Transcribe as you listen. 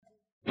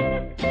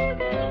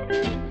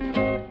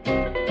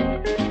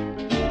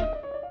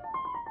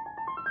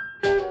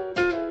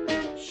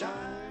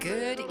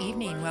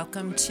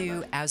welcome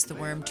to As the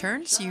Worm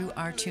Turns. You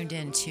are tuned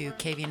in to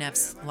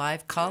KVNF's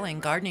live call-in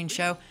gardening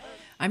show.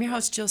 I'm your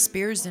host, Jill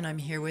Spears, and I'm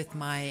here with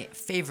my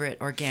favorite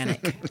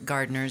organic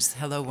gardeners.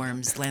 Hello,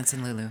 worms, Lance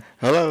and Lulu.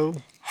 Hello.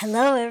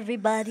 Hello,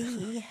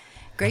 everybody.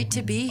 Great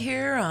to be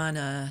here on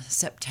a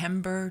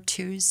September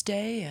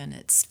Tuesday, and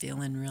it's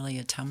feeling really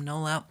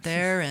autumnal out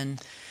there, and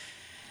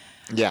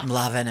I'm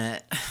loving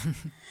it.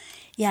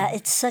 Yeah,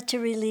 it's such a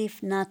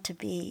relief not to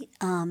be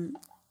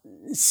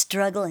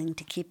struggling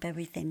to keep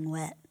everything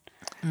wet.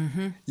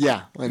 Mm-hmm.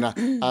 Yeah, and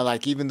I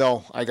like, even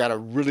though I got a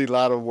really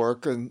lot of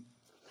work, and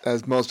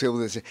as most people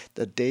they say,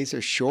 the days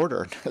are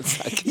shorter. It's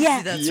like,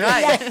 Yeah, that's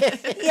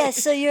right. Yeah,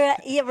 so you're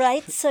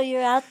right. So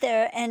you're out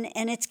there, and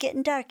it's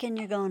getting dark, and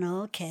you're going,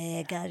 okay,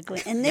 I gotta go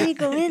in. And then you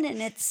go in,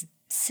 and it's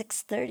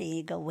 6:30.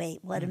 You go, wait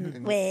a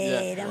minute.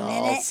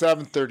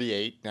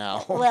 7:38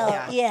 now.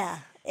 Well, yeah.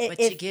 But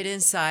you get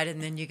inside,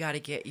 and then you got to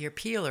get your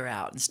peeler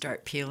out and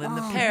start peeling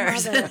the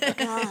pears. Mother of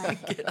God.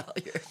 Get all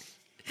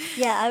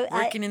Yeah,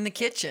 working in the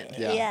kitchen.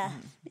 Yeah.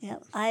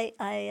 I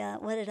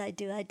what did I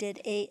do? I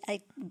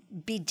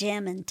be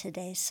jamming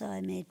today, so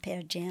I made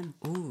pear jam.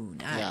 Ooh,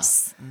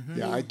 nice. Yeah, Mm-hmm.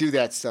 yeah, I do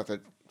that stuff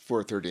at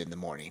 4:30 in the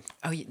morning.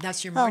 Oh,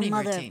 that's your morning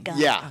Mother routine. of God.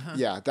 Yeah,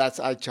 yeah.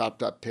 I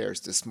chopped up pears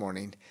this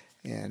morning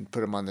and put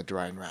them on the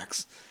drying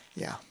racks.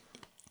 Yeah.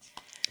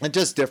 And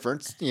just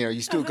different,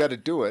 you still got to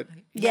do it.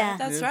 Yeah,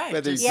 that's right.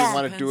 Whether you Just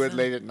want to do it depends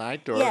late at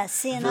night or and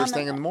first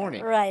thing in the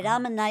morning. Right,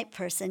 I'm a night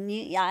person.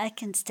 I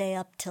can stay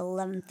up till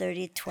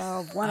 11:30,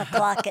 12, 1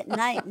 o'clock at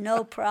night,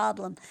 no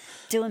problem.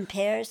 Doing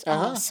pears,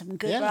 some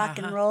good rock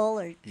and roll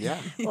or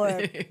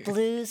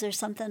blues or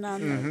something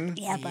on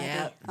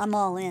buddy, I'm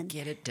all in.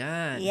 Get it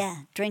done. Yeah,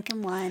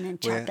 drinking wine and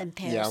chopping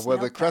pears. Yeah, well,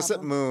 no the crescent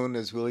problem. moon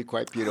is really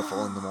quite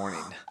beautiful in the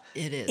morning.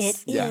 It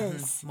is. It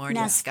is.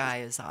 Morning sky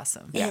is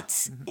awesome.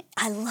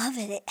 I love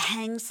it. It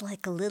hangs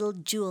like a little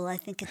jewel. I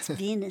think it's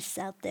Venus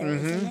out there,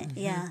 isn't it?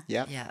 Yeah.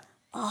 Yep. Yeah.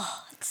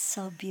 Oh, it's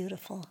so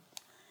beautiful.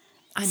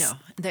 I know.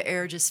 The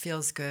air just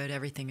feels good.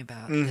 Everything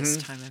about this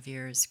time of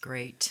year is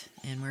great.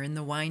 And we're in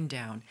the wind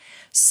down.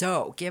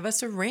 So give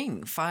us a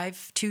ring,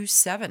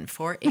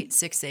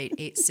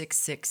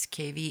 527-4868-866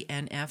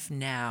 KVNF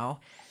now.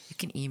 You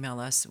can email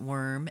us,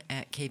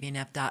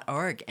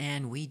 worm@kvnf.org.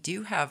 And we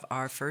do have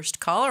our first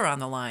caller on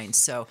the line.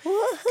 So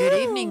good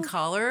evening,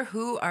 caller.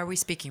 Who are we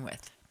speaking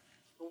with?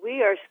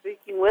 We are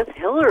speaking with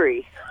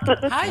Hillary.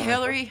 Hi,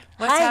 Hillary.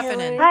 What's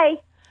happening?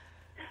 Hillary.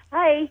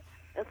 Hi.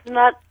 It's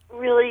not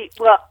really,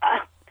 well,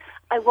 I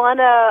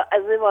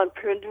live on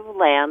primitive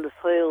land. The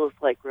soil is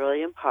like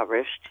really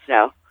impoverished,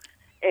 And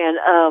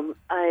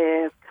I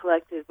have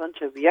collected a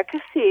bunch of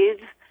yucca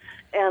seeds,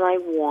 and I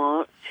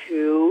want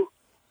to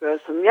grow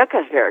some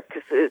yucca here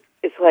because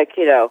it's like,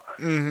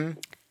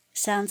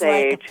 Sounds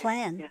sage. like a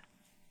plan.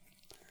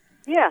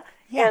 Yeah.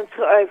 Yeah. And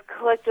so I've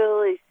collected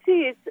all these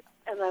seeds,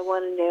 and I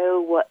want to know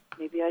what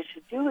maybe I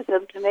should do with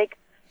them to make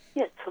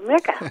some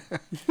yucca.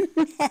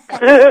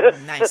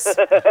 Nice.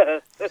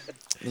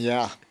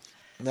 Yeah,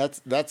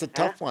 that's a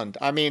tough one.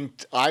 I mean,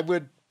 I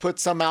would put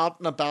some out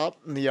and about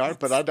in the yard,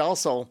 but I'd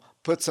also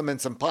put some in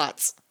some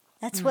pots.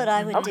 That's what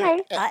I would do. Okay.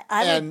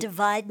 I would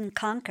divide and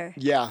conquer.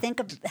 Yeah. Think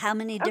of how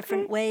many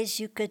different ways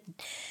you could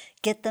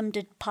get them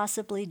to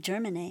possibly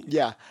germinate.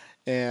 Yeah,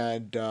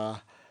 and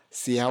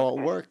see how it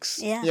works.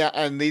 Yeah. Yeah,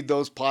 and leave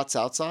those pots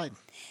outside.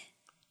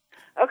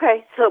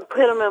 Okay, so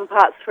put them in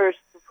pots first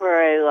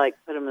before I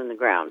put them in the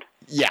ground.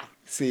 Yeah,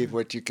 see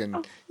what you can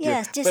do.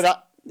 Yeah, just, And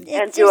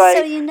just do I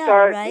so you know,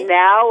 start right?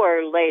 now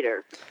or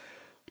later?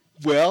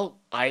 Well,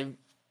 I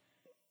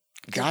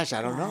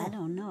don't know. I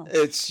don't know.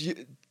 It's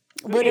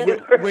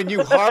when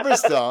you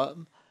harvest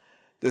them,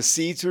 the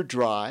seeds are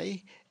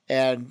dry,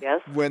 and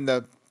when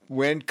the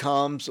wind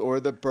comes or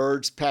the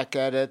birds peck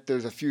at it,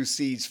 there's a few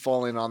seeds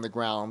falling on the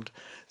ground.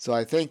 So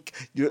I think,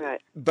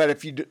 but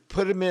if you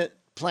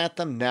plant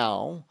them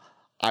now,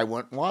 I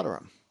wouldn't water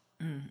them.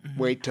 Mm-hmm.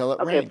 Wait till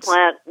it rains.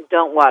 Plant,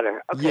 don't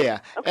water. Okay.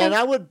 Yeah, and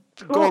I would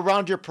go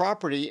around your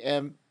property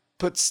and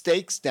put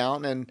stakes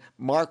down and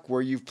mark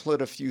where you've put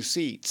a few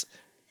seeds.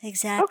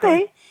 Exactly.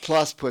 Okay.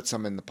 Plus, put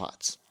some in the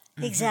pots.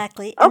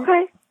 Exactly.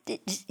 Okay.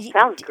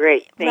 Sounds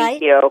great.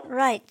 Thank you.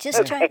 Right.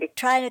 Just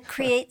try to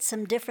create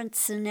some different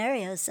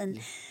scenarios. And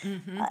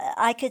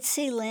I could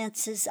see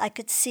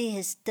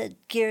the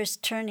gears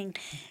turning.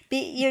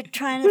 You're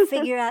trying to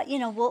figure out,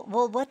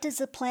 well, what does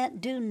the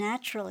plant do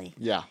naturally?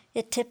 Yeah.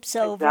 It tips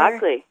over.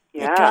 Exactly.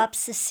 Yeah. It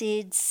drops the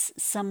seeds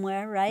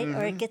somewhere, right?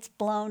 Or it gets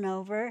blown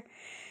over.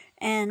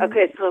 And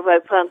Okay, so if I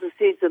plant the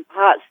seeds in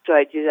pots, do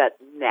I do that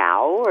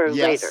now or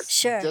later?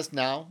 Sure. Just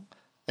now.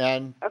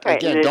 And Okay,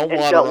 again, and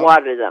don't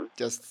water them.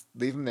 Just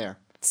leave them there.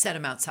 Set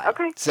them outside.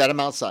 Okay. Set them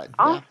outside.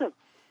 Awesome. Yeah.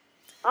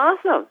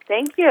 Awesome.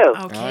 Thank you.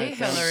 Okay, Right,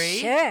 Hillary.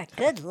 Sure.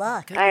 Good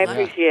luck. Good I luck.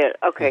 appreciate it.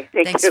 Okay,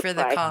 thank Thanks you. for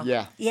the Bye. call.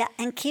 Yeah. Yeah,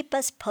 and keep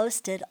us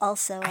posted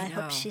also. I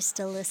know. hope she's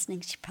still listening.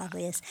 She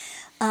probably is.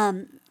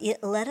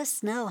 Let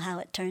us know how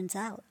it turns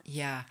out.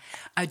 Yeah.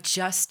 I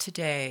just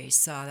today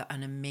saw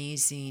an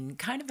amazing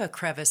kind of a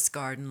crevice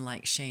garden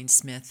like Shane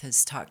Smith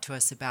has talked to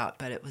us about,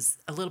 but it was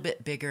a little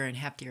bit bigger and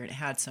heftier, and it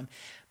had some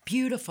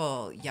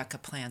beautiful yucca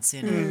plants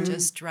in it,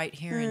 just right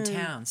here in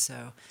town.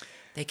 So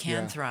they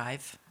can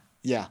thrive.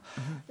 Yeah.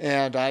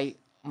 And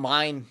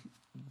mine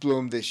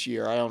bloomed this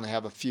year. I only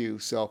have a few.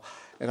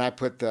 And I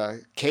put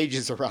the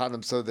cages around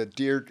them so the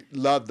deer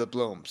love the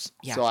blooms.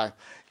 Yeah.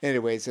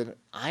 Anyways, and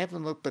I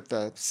haven't looked, but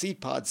the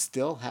seed pods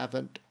still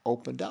haven't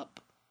opened up.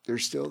 They're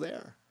still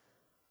there.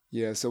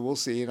 Yeah, so we'll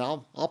see, and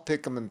I'll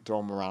pick them and throw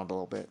them around a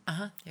little bit.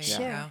 There you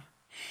go.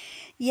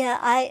 Yeah,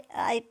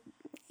 I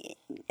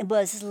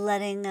was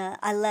letting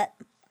I let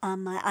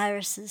my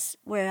irises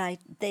where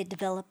they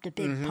developed a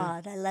big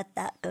pod. I let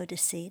that go to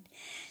seed,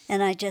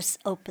 and I just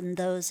opened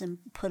those and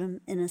put them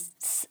in a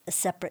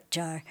separate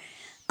jar.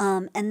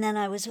 And then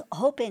I was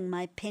hoping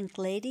my pink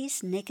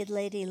ladies, naked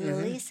lady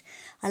lilies,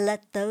 I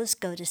let those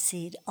go to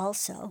seed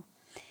also,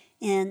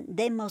 and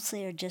they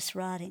mostly are just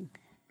rotting.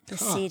 The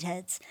seed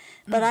heads.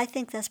 But I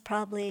think that's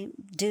probably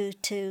due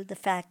to the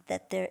fact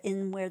that they're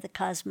in where the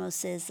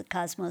cosmos is. The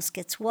cosmos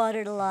gets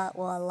watered a lot,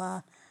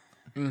 voila.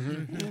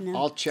 You know?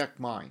 I'll check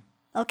mine.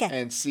 Okay.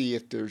 And see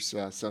if there's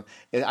some.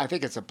 I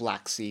think it's a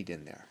black seed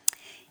in there.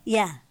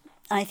 Yeah,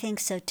 I think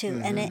so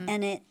too.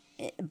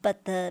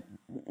 But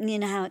you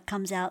know how it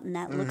comes out and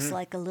that looks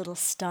like a little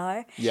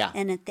star? Yeah.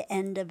 And at the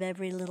end of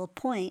every little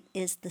point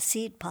is the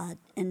seed pod.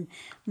 And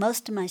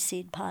most of my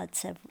seed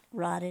pods have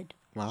rotted.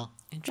 Well,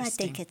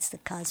 interesting. I think it's the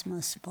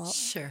cosmos' fault.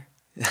 Sure.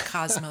 The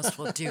cosmos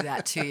will do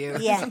that to you.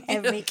 Yeah,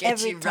 every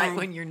time. Right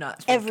when you're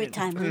not thinking. Every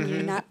time when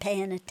you're not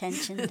paying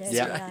attention, there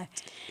you are.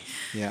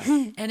 Yeah.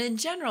 And in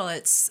general,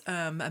 it's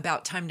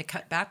about time to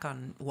cut back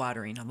on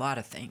watering a lot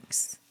of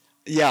things.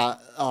 Yeah,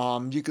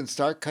 you can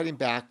start cutting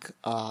back.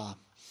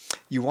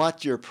 You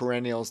want your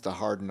perennials to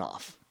harden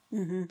off.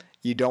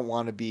 You don't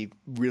want to be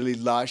really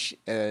lush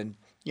and,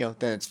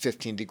 then it's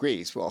 15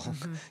 degrees. Well,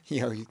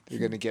 you're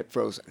going to get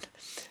frozen.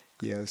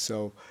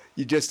 So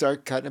you just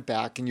start cutting it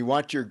back, and you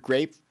want your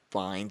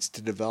grapevines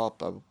to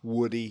develop a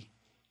woody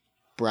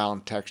brown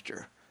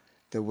texture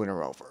the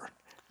winter over.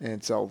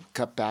 And so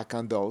cut back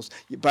on those.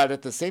 But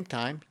at the same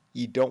time,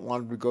 you don't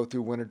want them to go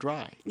through winter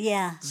dry.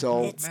 Yeah,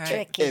 so it's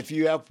tricky. If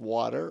you have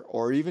water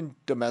or even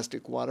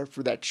domestic water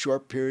for that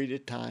short period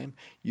of time,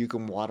 you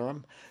can water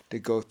them to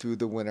go through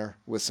the winter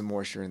with some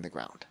moisture in the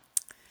ground.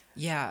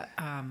 Yeah,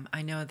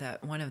 I know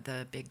that one of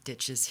the big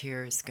ditches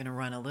here is going to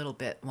run a little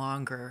bit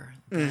longer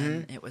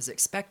than it was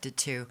expected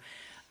to.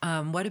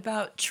 What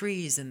about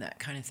trees and that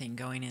kind of thing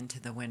going into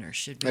the winter?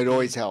 It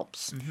always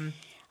helps.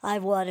 I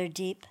water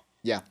deep.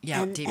 Yeah.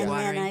 And, deep and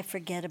watering. then I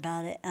forget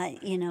about it,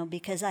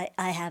 because I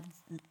have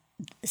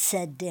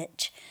said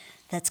ditch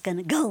that's going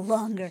to go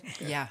longer.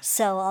 Yeah.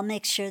 So I'll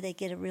make sure they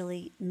get a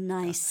really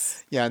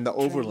nice. Yeah, and the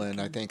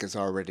overland, I think, is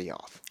already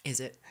off. Is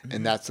it?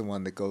 And that's the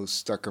one that goes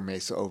Stucker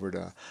Mesa over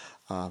to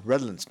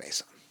Redlands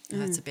Mesa.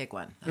 That's a big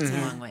one. That's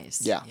a long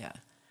ways. Yeah.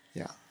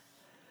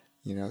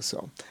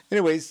 So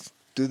anyways,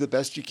 do the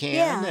best you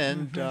can.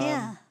 And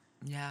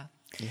Yeah.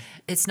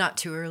 It's not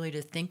too early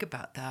to think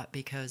about that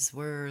because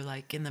we're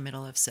like in the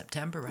middle of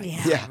September right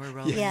now. Yeah. We're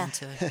rolling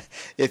into...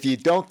 If you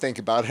don't think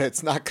about it,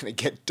 it's not going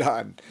to get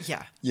done.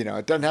 Yeah.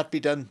 It doesn't have to be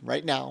done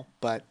right now,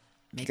 but...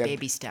 Make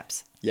baby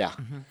steps. Yeah.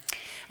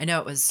 I know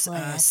it was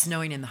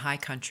snowing in the high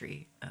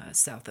country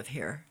south of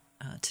here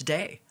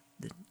today.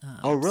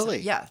 Oh,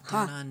 really? So,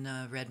 down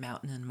on Red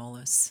Mountain and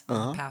Mullis.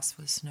 The pass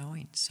was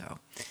snowing, so...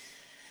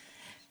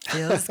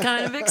 Feels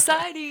kind of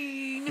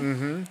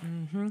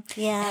exciting.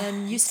 Yeah.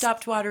 And you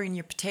stopped watering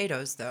your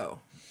potatoes, though.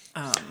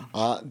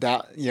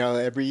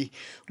 Every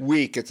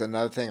week it's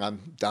another thing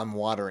I'm done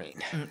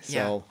watering.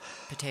 So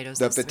potatoes.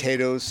 The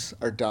potatoes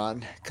are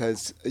done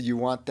because you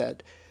want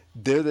that.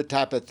 They're the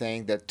type of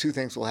thing that two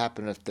things will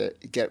happen if they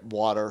get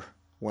water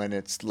when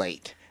it's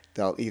late.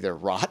 They'll either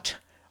rot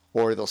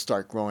or they'll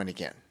start growing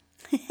again.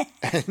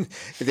 And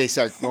if they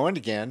start growing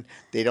again,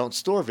 they don't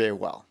store very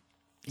well.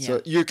 Yeah.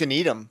 So you can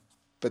eat them,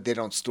 but they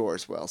don't store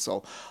as well.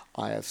 So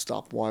I have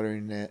stopped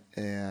watering it,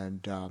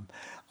 and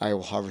I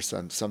will harvest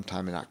them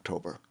sometime in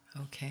October.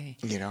 Okay.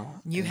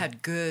 You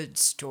had good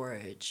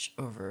storage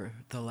over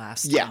the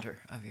last winter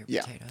of your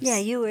potatoes. Yeah,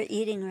 you were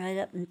eating right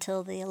up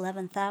until the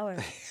 11th hour.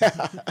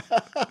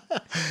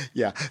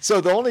 Yeah. So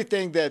the only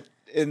thing that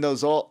in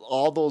those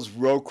all those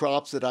row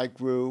crops that I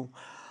grew,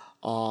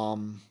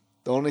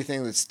 the only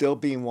thing that's still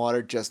being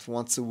watered just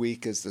once a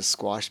week is the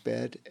squash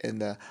bed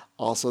and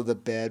also the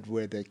bed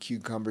where the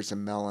cucumbers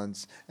and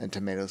melons and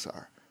tomatoes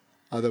are.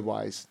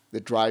 Otherwise,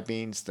 the dry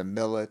beans, the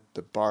millet,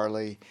 the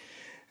barley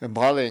and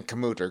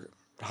kamut are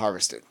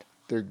harvested.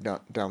 They're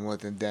done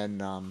with. And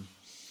then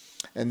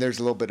and there's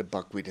a little bit of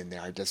buckwheat in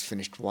there. I just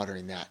finished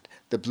watering that.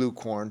 The blue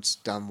corn's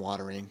done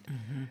watering.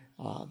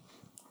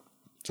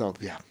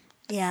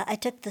 Yeah, I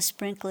took the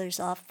sprinklers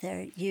off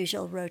their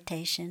usual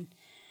rotation.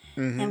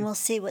 And we'll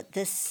see what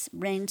this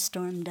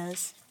rainstorm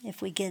does,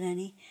 if we get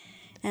any.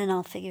 And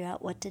I'll figure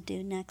out what to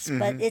do next.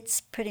 But it's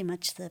pretty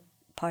much the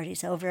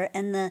party's over.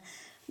 And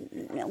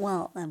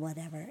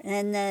whatever.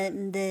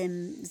 And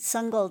the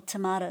sun gold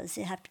tomatoes,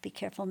 you have to be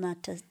careful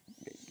not to,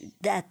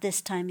 at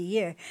this time of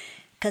year,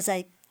 because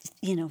I,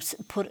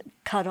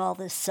 cut all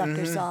the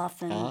suckers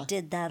off and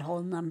did that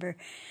whole number.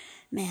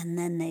 man,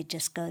 then they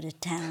just go to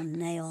town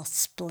and they all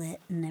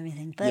split and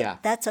everything.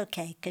 But that's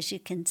okay because you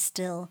can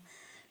still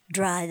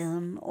dry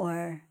them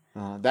or.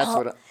 That's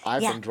what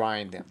I've been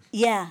drying them.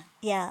 Yeah.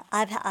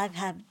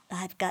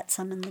 I've got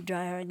some in the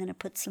dryer. I'm going to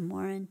put some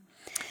more in.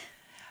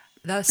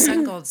 The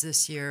sun golds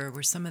this year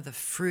were some of the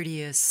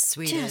fruitiest,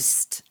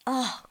 sweetest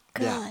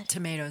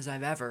tomatoes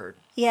I've ever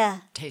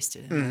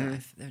tasted in my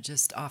life. They're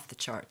just off the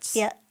charts.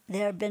 Yeah,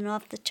 they've been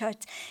off the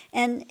charts.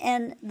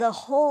 And the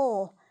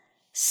whole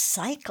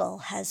cycle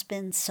has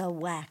been so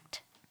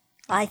whacked,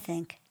 I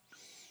think.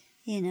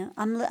 You know,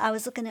 I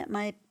was looking at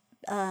my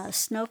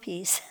snow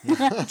peas.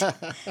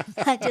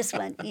 I just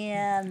went,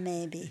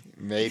 maybe.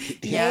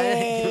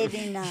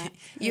 Maybe not.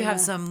 You have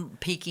some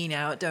peeking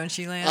out, don't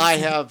you, Lance? I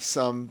have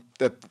some.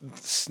 The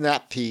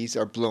snap peas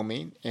are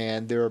blooming,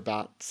 and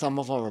some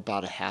of them are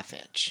about a half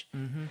inch.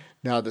 Mm-hmm.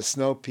 Now the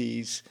snow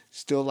peas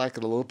still like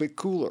it a little bit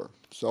cooler,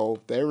 so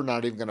they were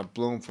not even going to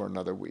bloom for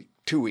another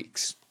 2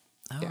 weeks.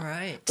 All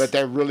right. But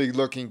they're really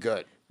looking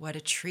good. What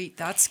a treat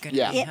that's going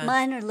to be. Yeah,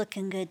 mine are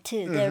looking good,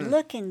 too. They're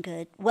looking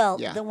good. Well,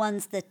 the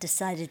ones that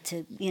decided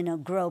to,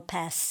 grow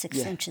past 6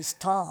 inches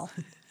tall.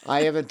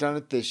 I haven't done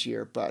it this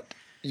year, but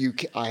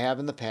I have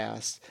in the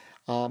past.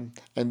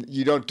 And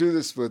you don't do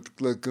this with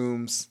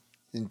legumes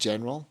in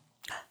general.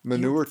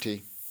 Manure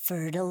tea.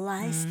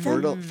 Fertilize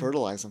them.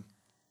 Fertilize them.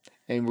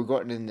 And we're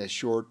going in the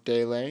short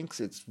day lengths.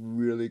 It's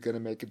really going to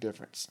make a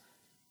difference.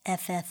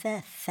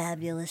 FFF,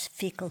 fabulous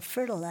fecal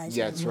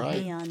fertilizer, will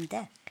be on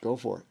deck. Go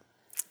for it.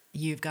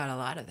 You've got a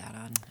lot of that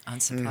on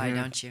supply,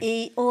 don't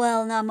you?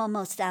 Well, I'm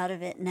almost out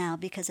of it now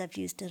because I've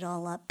used it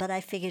all up. But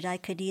I figured I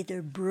could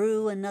either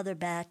brew another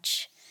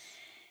batch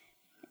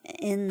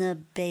in the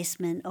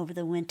basement over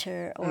the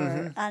winter,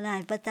 or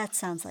but that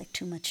sounds like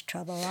too much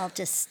trouble. I'll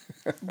just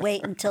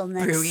wait until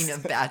next. Brewing a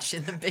batch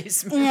in the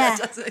basement. Yeah,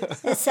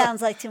 it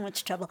sounds like too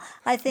much trouble.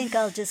 I think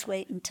I'll just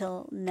wait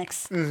until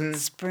next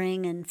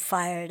spring and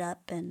fire it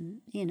up,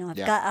 and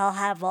I'll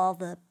have all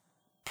the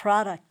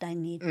product I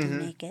need to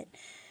make it.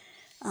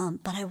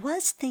 But I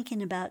was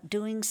thinking about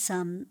doing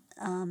some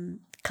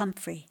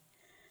comfrey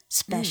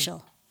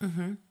special.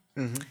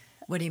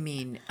 What do you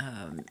mean?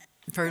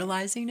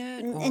 Fertilizing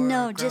it? Or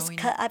no, just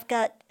I've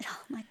got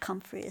my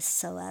comfrey is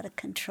so out of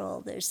control.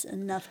 There's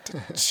enough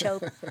to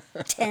choke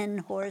 10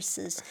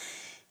 horses,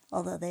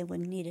 although they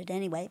wouldn't need it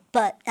anyway.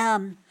 But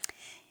I'll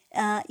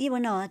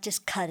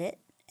just cut it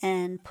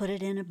and put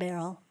it in a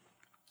barrel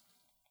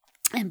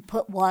and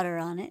put water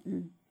on it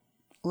and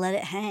let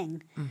it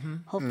hang.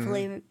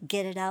 Hopefully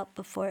get it out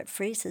before it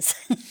freezes.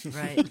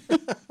 Right.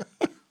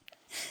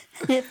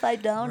 If I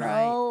don't,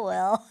 oh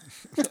well.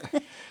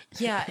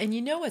 Yeah, and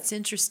you know what's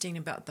interesting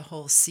about the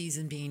whole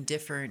season being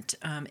different?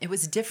 It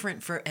was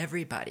different for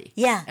everybody.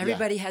 Yeah.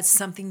 Everybody had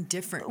something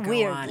different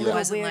going on. It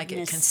wasn't like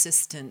a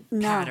consistent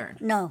pattern.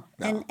 No.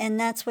 And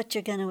that's what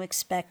you're going to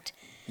expect.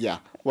 Yeah.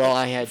 Well,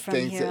 I had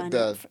things that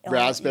the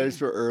raspberries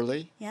were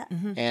early. Yeah.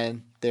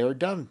 And they were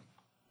done.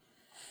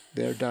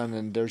 They're done,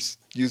 and there's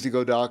usually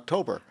go to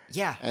October.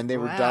 Yeah. And they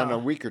were done a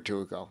week or two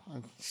ago. I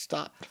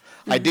stopped.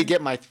 I did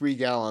get my 3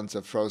 gallons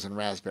of frozen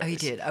raspberries. Oh, you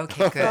did?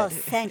 Okay, good. Oh,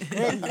 thank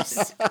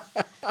goodness.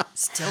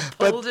 Still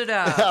pulled it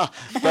out.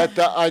 But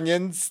the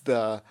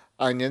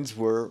onions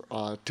were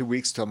 2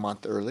 weeks to a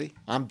month early.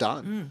 I'm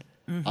done.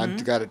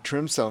 I've got to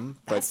trim some,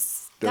 but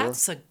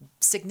that's a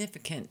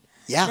significant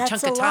that's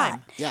chunk a of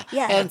time. Lot.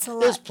 Yeah, and it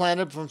was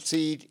planted from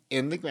seed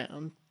in the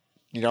ground.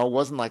 It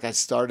wasn't like I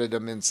started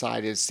them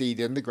inside as seed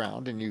in the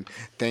ground, and you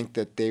think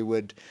that they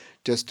would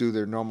just do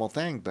their normal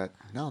thing, but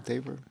no, they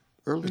were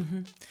early.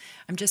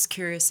 I'm just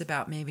curious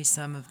about maybe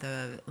some of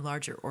the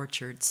larger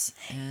orchards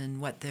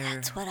and what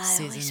their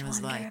season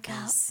was like.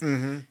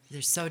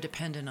 They're so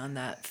dependent on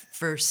that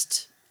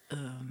first,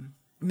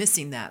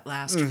 missing that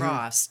last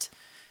frost,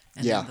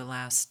 and then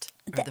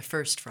the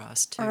first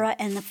frost too. All right,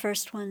 and the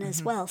first one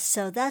as well.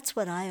 So that's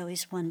what I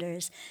always wonder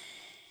is,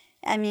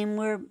 I mean,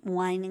 we're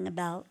whining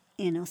about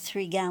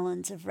 3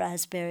 gallons of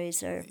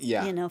raspberries or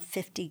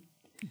 50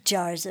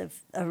 jars of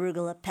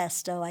arugula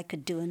pesto. I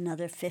could do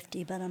another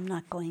 50, but I'm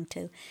not going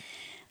to.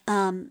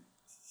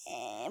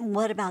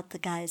 What about the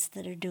guys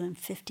that are doing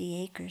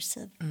 50 acres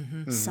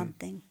of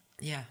something?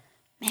 Yeah.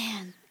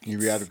 Man.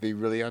 You got to be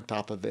really on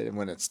top of it, and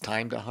when it's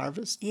time to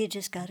harvest, you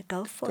just got to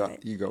go for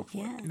it. You go for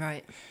it.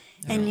 Right.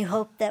 And you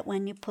hope that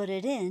when you put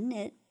it in,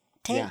 it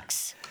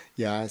takes.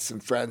 Yeah, I have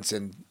some friends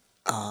and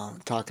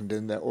talking to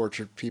the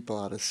orchard people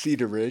out of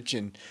Cedar Ridge,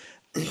 and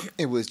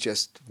it was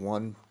just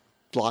one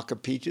block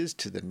of peaches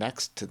to the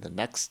next, to the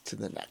next, to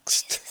the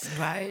next.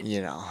 Right.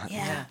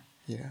 Yeah.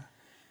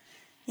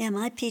 Yeah,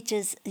 my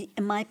peaches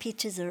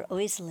are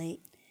always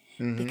late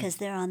because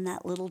they're on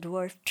that little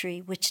dwarf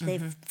tree, which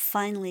they've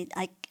finally.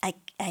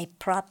 I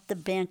propped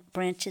the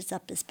branches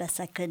up as best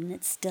I could, and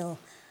it's still.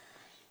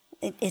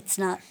 It's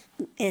not.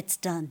 It's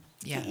done.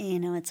 Yeah.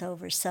 It's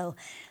over. So,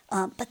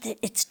 but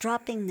it's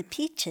dropping the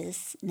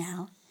peaches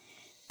now,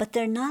 but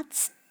they're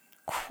not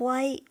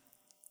quite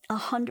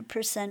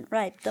 100%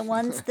 ripe. The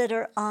ones that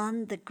are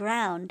on the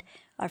ground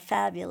are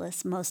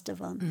fabulous, most of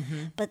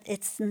them, but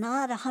it's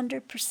not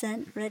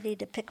 100% ready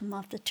to pick them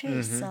off the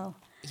tree. So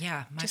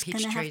Yeah, my Just peach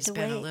gonna have tree's to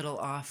been a wait. little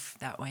off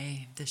that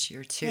way this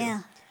year too.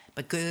 Yeah.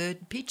 But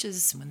good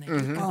peaches when they do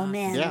come Oh up.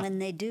 man, Yeah. when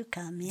they do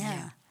come,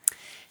 yeah.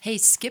 Hey,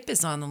 Skip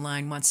is on the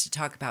line, wants to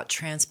talk about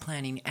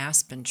transplanting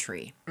aspen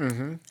tree.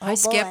 Mm-hmm. Hi, Oh,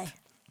 Skip. boy.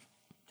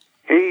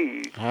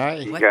 Hey, Hi.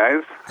 you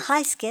guys.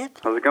 Hi, Skip.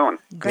 How's it going?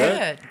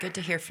 Good. Good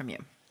to hear from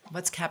you.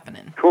 What's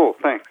happening? Cool,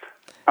 thanks.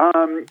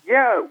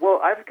 Yeah, well,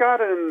 I've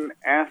got an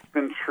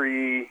aspen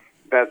tree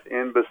that's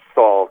in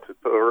basalt.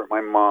 It's over at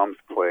my mom's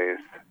place,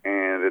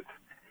 and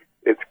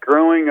it's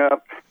growing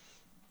up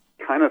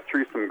kind of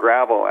through some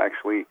gravel,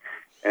 actually,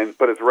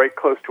 but it's right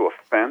close to a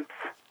fence,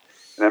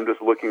 and I'm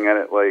just looking at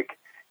it like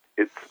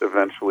it's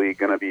eventually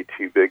going to be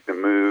too big to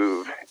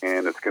move,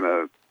 and it's going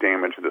to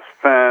damage this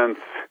fence,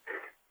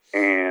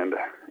 and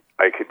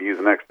I could use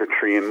an extra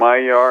tree in my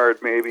yard,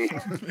 maybe.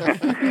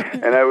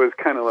 And I was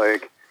kind of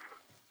like,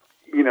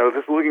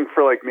 just looking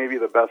for like maybe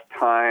the best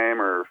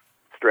time or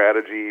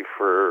strategy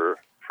for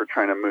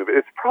trying to move it.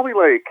 It's probably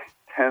like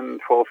 10,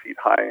 12 feet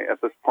high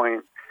at this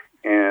point,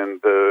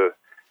 and the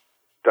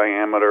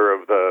diameter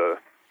of the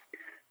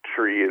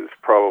tree is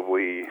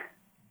probably,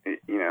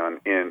 an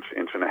inch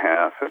and a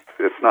half.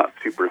 It's not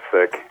super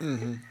thick.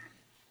 Mm-hmm.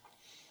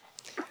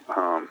 But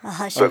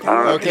I don't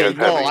know if you Okay, guys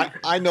no, have any-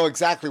 I know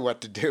exactly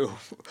what to do,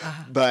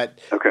 but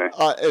Okay.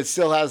 It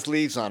still has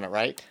leaves on it,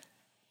 right?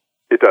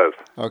 It does.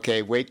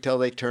 Okay, wait till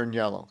they turn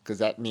yellow because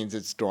that means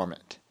it's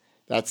dormant.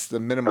 That's the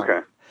minimum.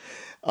 Okay.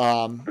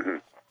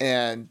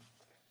 And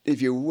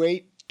if you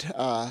wait, you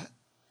got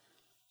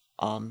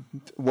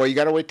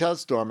to wait till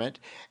it's dormant,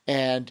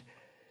 and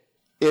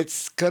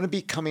it's going to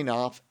be coming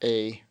off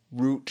a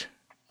root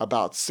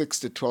about 6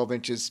 to 12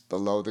 inches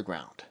below the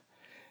ground.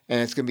 And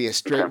it's going to be a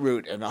straight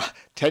root. And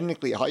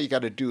technically, all you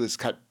got to do is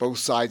cut both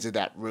sides of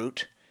that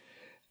root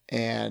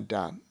and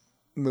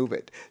move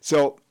it.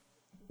 So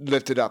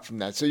lift it up from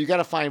that. So you got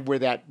to find where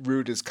that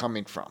root is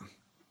coming from.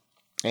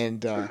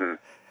 And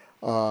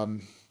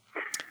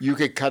you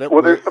could cut it.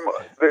 Well, there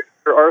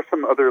are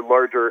some other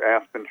larger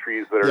aspen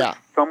trees that are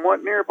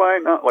somewhat nearby,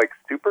 not like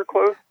super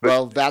close. But,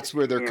 well, that's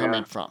where they're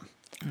coming from.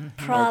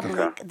 Probably.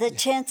 Okay. The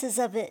chances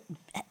of it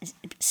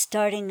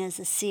starting as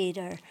a seed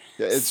are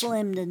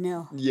slim to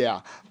nil.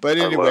 Yeah. But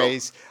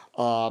anyways,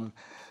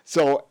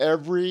 so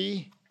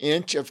every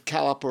inch of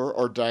caliper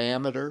or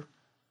diameter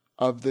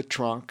of the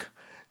trunk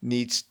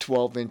needs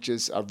 12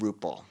 inches of root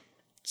ball.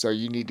 So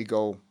you need to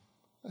go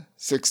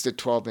 6 to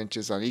 12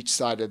 inches on each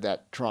side of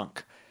that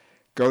trunk.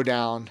 Go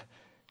down,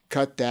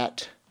 cut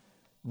that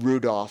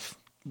root off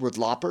with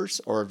loppers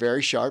or a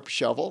very sharp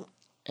shovel,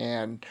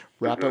 and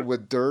wrap it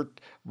with dirt.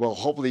 Well,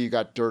 hopefully you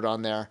got dirt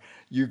on there.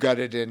 You got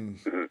it in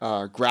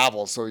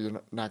gravel, so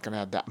you're not going to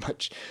have that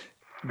much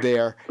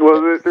there.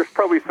 Well, there's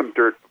probably some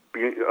dirt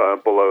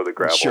below the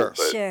gravel. Sure.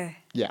 But Sure.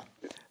 Yeah.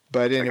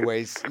 But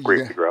anyways.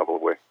 Scrape the gravel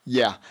away.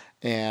 Yeah.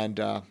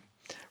 And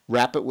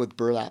wrap it with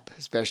burlap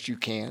as best you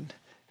can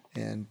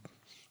and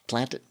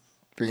plant it.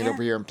 Bring it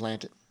over here and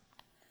plant it.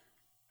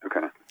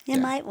 Okay. It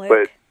might work.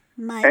 But,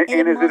 Might,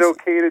 and is it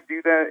okay to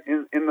do that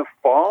in the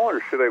fall,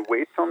 or should I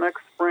wait till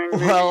next spring?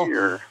 Maybe,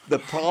 Well, the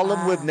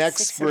problem with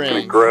next 6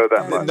 spring. grow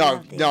that much.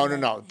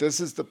 No. This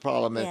is the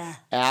problem. Yeah.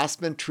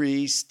 Aspen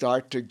trees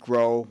start to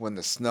grow when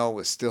the snow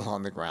is still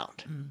on the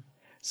ground.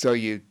 So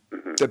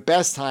the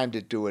best time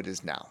to do it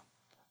is now,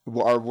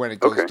 or when it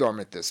goes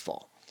dormant this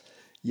fall.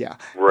 Yeah.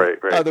 Right.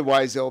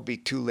 Otherwise, it'll be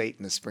too late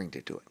in the spring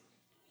to do it.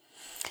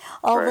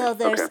 Although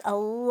there's a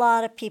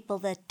lot of people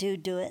that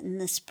do it in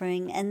the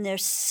spring, and they're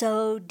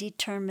so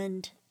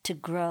determined to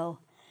grow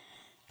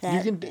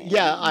that You can,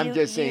 I'm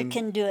just saying. you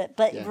can do it.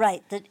 But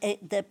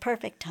the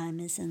perfect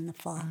time is in the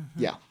fall.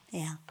 Yeah.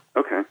 Yeah.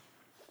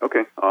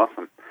 Okay,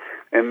 awesome.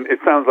 And it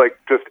sounds like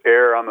just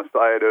err on the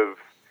side of,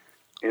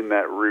 in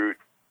that root,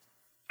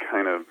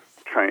 kind of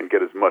try and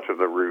get as much of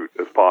the root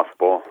as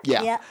possible.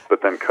 Yeah.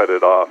 But then cut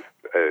it off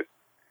at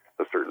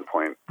a certain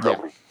point,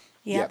 probably.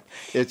 Yeah.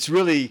 It's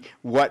really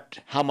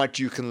how much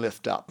you can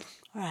lift up.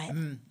 Right.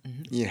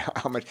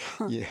 How much,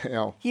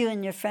 You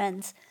and your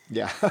friends.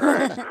 Yeah.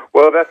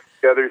 Well, that's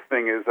the other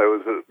thing is I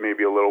was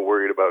maybe a little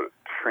worried about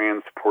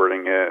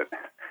transporting it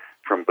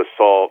from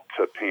basalt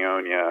to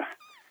peonia.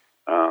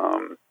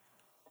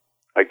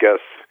 I guess,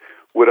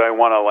 would I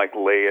want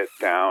to lay it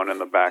down in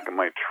the back of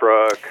my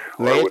truck?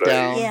 Lay it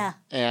down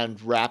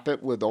and wrap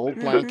it with old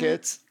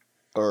blankets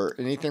or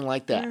anything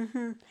like that.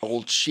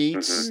 Old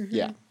sheets.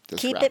 Yeah.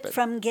 Keep it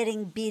from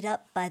getting beat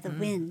up by the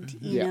wind,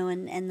 you know,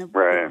 and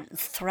the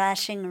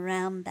thrashing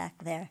around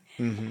back there.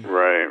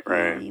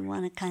 Right. You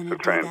want to kind of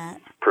try do and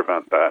that.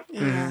 prevent that.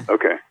 Yeah.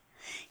 Okay.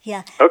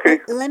 Yeah. Okay.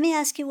 But let me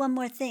ask you one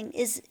more thing.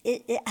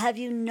 Have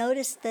you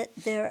noticed that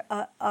there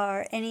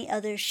are any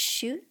other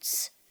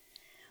shoots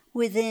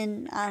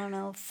within,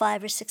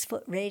 5 or 6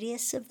 foot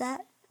radius of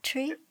that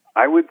tree?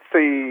 I would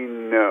say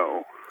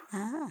no.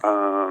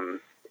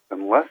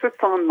 Unless it's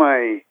on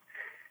my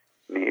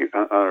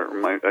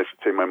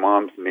my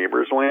mom's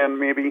neighbor's land,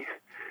 maybe.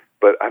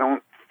 But I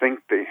don't think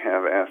they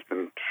have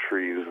aspen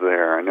trees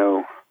there. I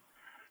know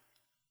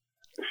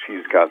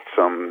she's got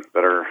some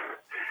that are,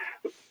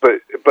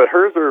 but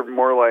hers are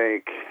more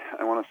like,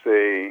 I want to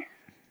say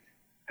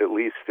at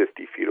least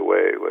 50 feet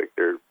away. Like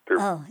they're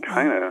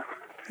kind of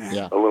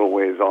a little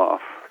ways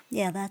off.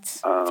 Yeah,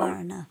 that's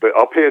far enough. But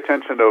I'll pay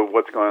attention to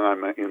what's going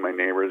on in my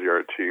neighbor's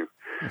yard too.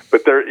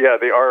 But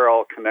they are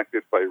all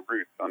connected by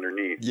roots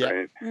underneath,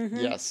 right? Mm-hmm.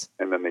 Yes.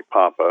 And then they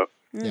pop up.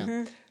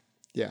 Mm-hmm.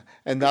 Yeah.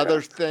 Another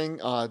thing,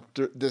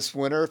 this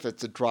winter, if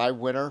it's a dry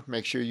winter,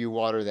 make sure you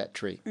water that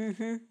tree.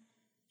 Mm-hmm.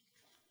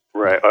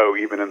 Right. Oh,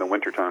 even in the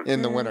wintertime.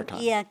 In the wintertime.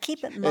 Yeah,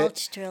 keep it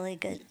mulched really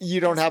good. You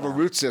don't have a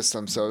root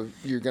system, so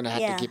you're going to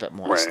have to keep it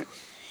moist. Right.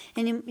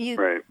 And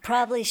you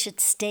probably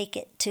should stake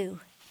it too.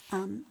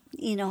 Right.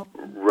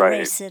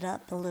 Brace it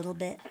up a little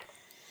bit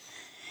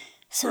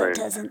so it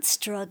doesn't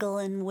struggle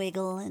and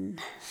wiggle and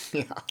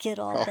get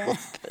all bad.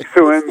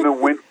 So in the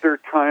winter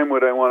time,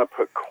 would I want to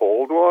put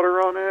cold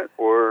water on it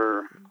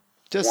or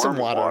just warm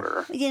some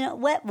water?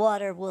 Wet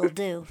water will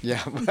do.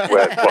 Yeah.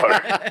 Wet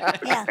water.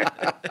 Yeah.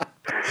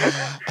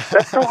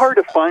 That's so hard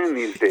to find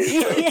these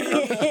days.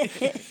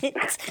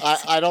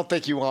 I don't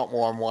think you want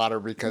warm water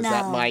because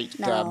that might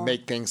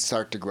make things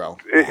start to grow.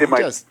 It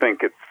might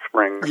think it's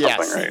spring or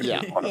something, right?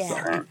 Yeah.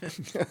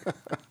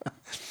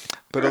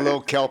 Put a little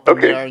kelp in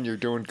there and you're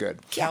doing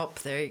good. Kelp,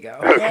 there you go.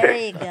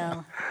 Okay.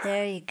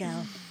 There you go.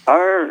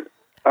 All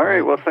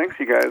right. Well, thanks,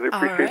 you guys. I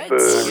appreciate the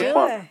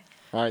response.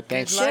 All right,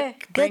 thanks. Good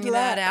luck bringing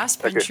that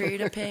aspen tree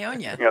to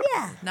Paonia. Yep.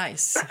 Yeah.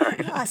 Nice.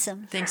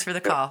 Awesome. Thanks for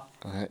the call.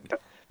 All right.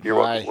 You're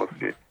welcome. We'll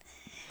see you.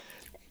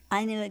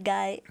 I knew a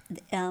guy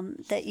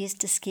that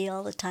used to ski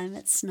all the time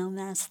at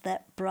Snowmass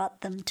that brought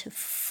them to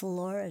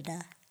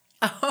Florida.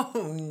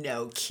 Oh,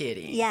 no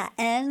kidding. Yeah,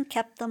 and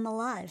kept them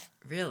alive.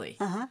 Really?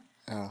 Uh-huh.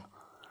 Oh.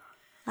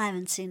 I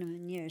haven't seen them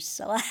in years,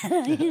 so I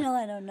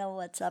don't know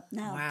what's up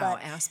now. Wow,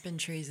 but aspen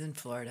trees in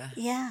Florida.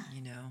 Yeah.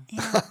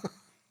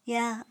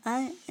 Yeah.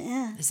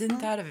 Yeah. Isn't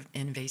that an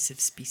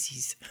invasive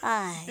species?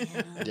 I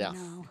don't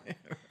know. Right.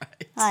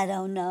 I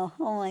don't know.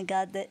 Oh my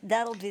God,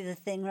 that'll be the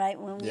thing, right?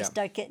 When we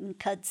start getting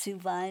kudzu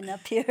vine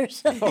up here or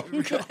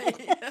something.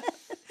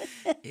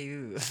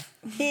 Ew.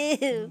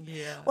 Ew.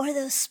 Yeah. Or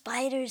those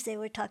spiders they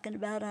were talking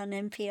about on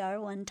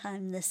NPR one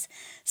time, this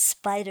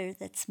spider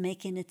that's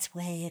making its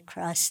way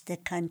across the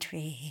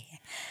country.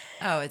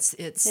 Oh, it's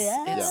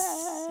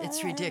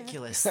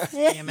ridiculous.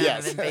 The amount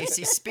of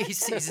invasive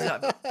species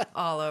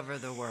all over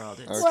the world.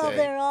 It's Well,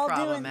 they're all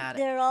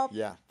problematic.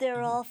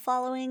 they're all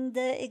following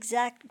the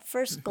exact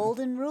first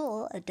golden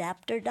rule: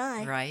 adapt or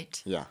die. Right?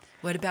 Yeah.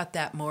 What about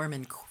that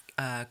Mormon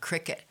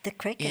cricket The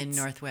crickets. in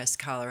northwest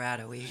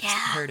Colorado? We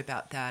heard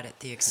about that at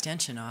the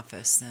extension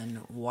office,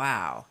 and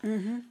wow,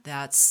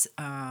 that's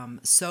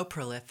so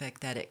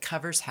prolific that it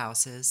covers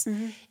houses.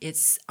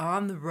 It's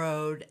on the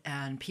road,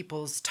 and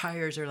people's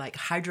tires are like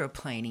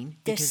hydroplaning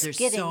because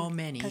there's so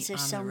many on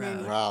the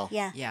road. Wow.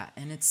 Yeah,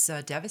 and it's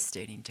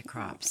devastating to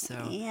crops.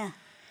 So Yeah.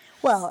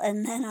 Well,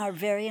 and then our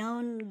very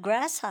own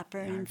grasshopper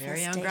infestation.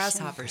 very own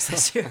grasshoppers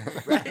this year,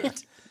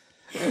 right?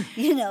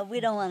 We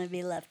don't want to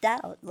be left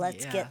out.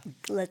 Let's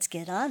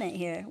get on it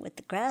here with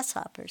the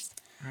grasshoppers.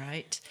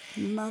 Right.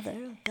 Mother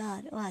of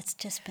God. Oh, it's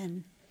just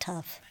been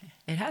tough.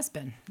 It has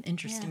been an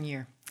interesting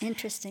year.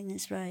 Interesting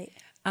is right.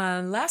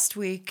 Last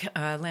week,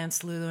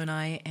 Lance, Lulu, and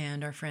I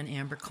and our friend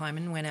Amber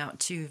Kleiman went out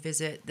to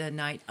visit the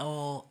Night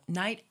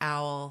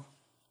Owl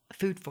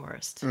Food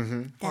Forest,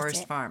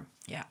 Forest Farm.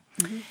 Yeah.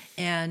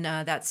 And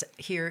that's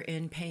here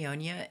in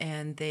Paonia,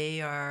 and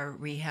they are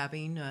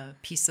rehabbing a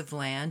piece of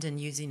land and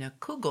using a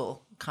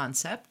Kugel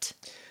concept.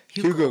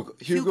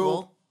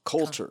 Hugel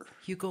culture.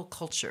 Hugel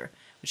culture,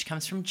 which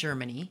comes from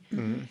Germany.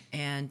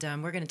 And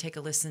we're going to take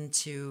a listen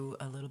to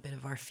a little bit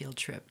of our field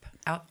trip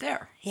out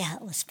there. Yeah,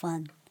 it was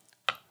fun.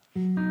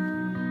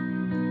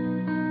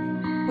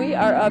 We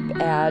are up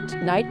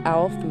at Night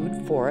Owl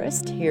Food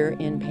Forest here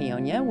in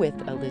Paonia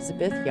with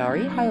Elizabeth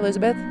Yari. Hi,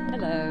 Elizabeth.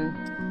 Hello.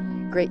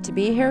 Great to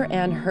be here.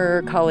 And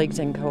her colleagues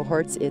and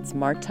cohorts, it's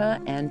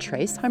Marta and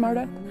Trace. Hi,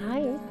 Marta.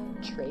 Hi.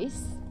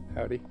 Trace.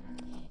 Howdy.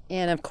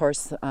 And, of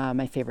course,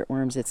 my favorite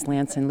worms, it's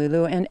Lance and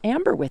Lulu and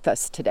Amber with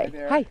us today.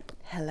 Hi.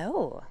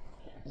 Hello.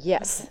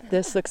 Yes,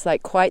 this looks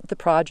like quite the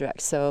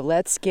project. So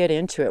let's get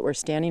into it. We're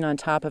standing on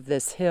top of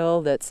this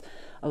hill that's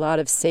a lot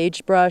of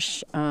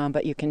sagebrush,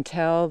 but you can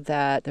tell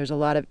that there's a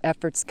lot of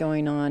efforts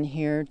going on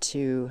here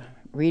to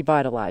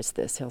revitalize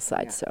this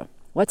hillside. Yeah. So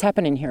what's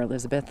happening here,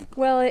 Elizabeth?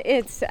 Well,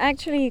 it's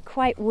actually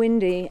quite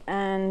windy,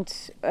 and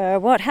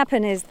what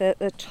happened is that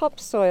the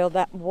topsoil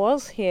that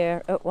was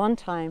here at one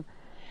time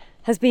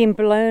has been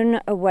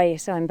blown away.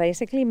 So I'm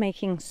basically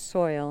making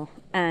soil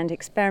and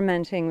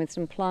experimenting with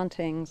some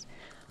plantings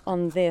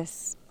on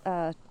this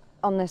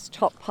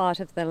top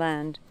part of the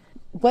land.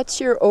 What's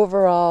your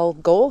overall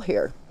goal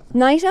here?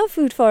 Night Owl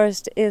Food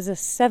Forest is a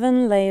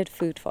 7-layered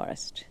food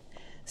forest.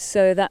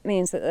 So that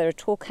means that there are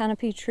tall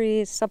canopy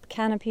trees,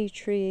 sub-canopy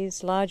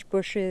trees, large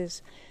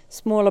bushes,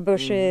 smaller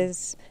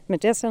bushes,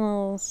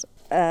 medicinals,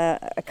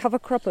 a cover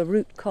crop, a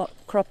root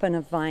crop, and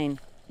a vine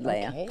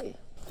layer. Okay.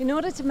 In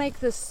order to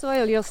make this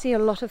soil, you'll see a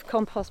lot of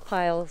compost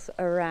piles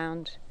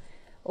around.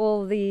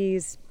 All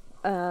these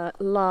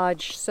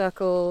large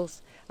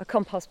circles are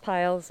compost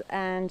piles,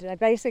 and I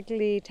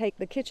basically take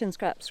the kitchen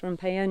scraps from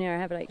Paonia. I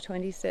have like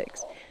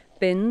 26,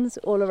 bins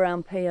all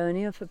around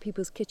Paonia for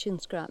people's kitchen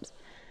scraps.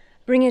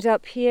 Bring it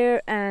up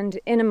here, and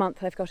in a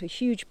month I've got a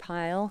huge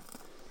pile.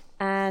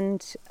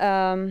 And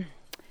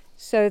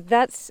so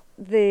that's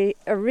the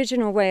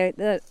original way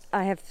that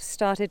I have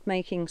started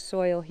making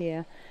soil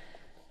here.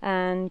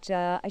 And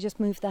I just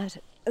moved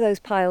those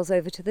piles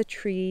over to the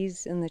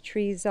trees, and the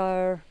trees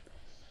are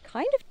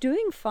kind of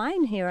doing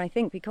fine here, I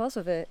think, because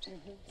of it.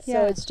 Mm-hmm. Yeah.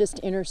 So it's just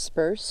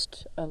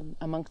interspersed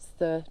amongst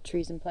the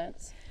trees and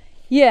plants?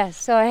 Yes,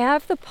 so I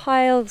have the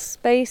piles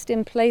spaced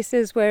in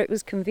places where it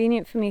was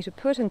convenient for me to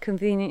put and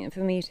convenient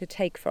for me to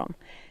take from.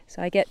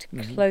 So I get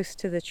close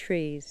to the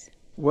trees.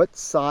 What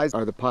size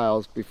are the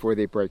piles before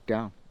they break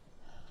down?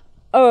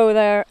 Oh,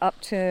 they're up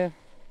to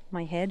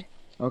my head.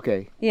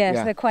 Okay.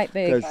 Yes, they're quite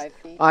big. 5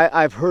 feet.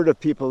 I've heard of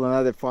people on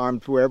other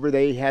farms, wherever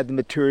they had the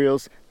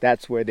materials,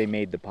 that's where they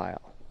made the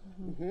pile.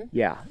 Mm-hmm.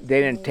 Yeah, they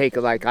didn't take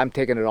it like I'm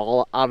taking it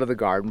all out of the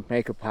garden,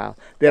 make a pile.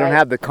 They don't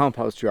have the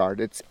compost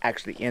yard. It's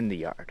actually in the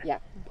yard. Yeah,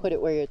 put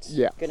it where it's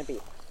going to be.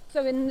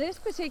 So in this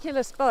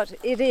particular spot,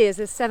 it is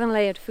a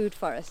 7-layered food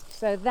forest.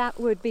 So that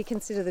would be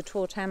considered the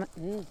tall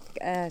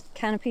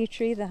canopy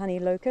tree, the honey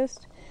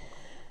locust.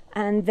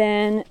 And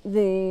then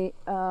the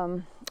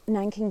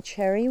Nanking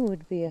cherry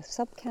would be a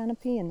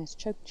sub-canopy, and this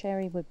choke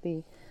cherry would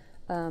be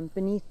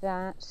beneath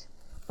that.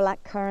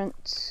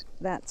 Blackcurrant,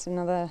 that's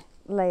another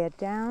layer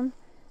down.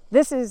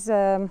 This is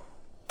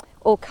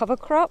all cover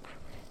crop.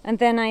 And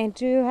then I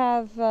do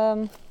have,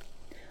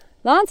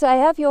 Lance, I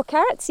have your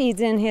carrot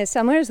seeds in here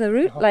somewhere as the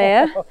root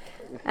layer.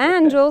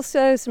 And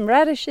also some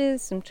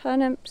radishes, some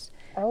turnips.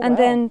 And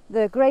then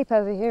the grape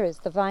over here is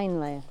the vine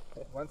layer.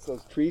 Once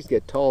those trees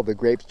get tall, the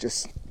grapes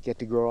just get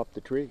to grow up the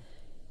tree.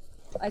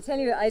 I tell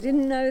you, I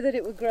didn't know that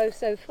it would grow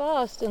so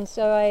fast, and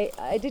so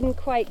I didn't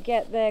quite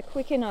get there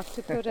quick enough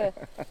to put a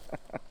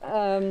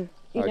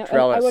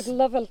trellis. I would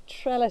love a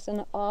trellis,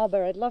 an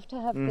arbor. I'd love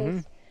to have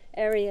this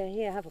area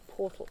here have a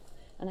portal,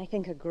 and I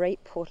think a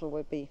great portal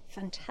would be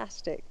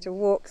fantastic to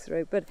walk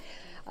through. But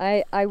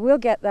I will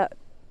get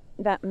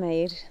that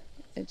made.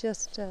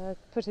 Just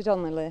put it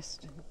on the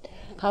list.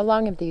 How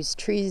long have these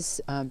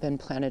trees been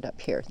planted up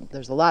here?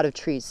 There's a lot of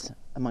trees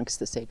amongst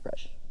the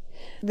sagebrush.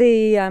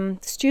 The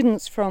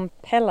students from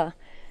Pella,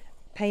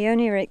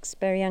 Pioneer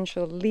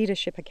Experiential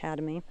Leadership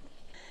Academy,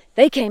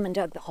 they came and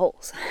dug the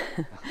holes.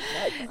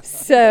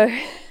 So,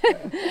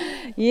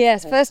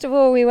 yes, first of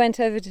all we went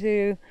over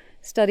to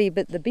study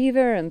the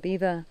beaver and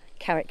beaver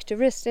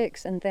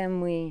characteristics, and then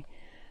we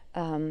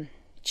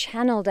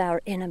channeled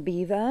our inner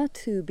beaver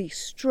to be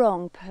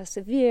strong,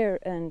 persevere,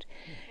 and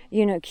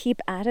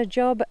keep at a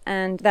job,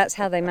 and that's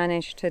how they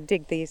managed to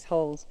dig these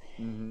holes.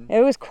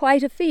 It was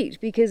quite a feat,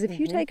 because if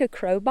you take a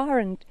crowbar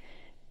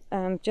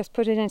and just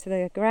put it into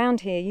the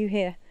ground here, you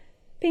hear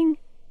ping,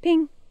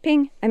 ping,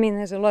 ping. I mean,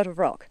 there's a lot of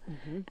rock.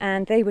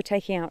 And they were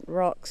taking out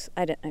rocks,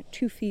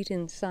 2 feet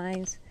in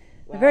size.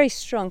 Wow. Very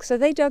strong. So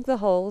they dug the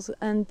holes,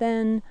 and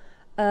then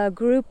a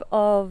group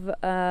of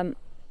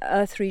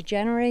earth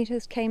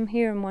regenerators came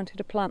here and wanted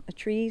to plant the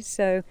trees.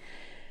 So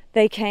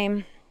they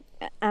came.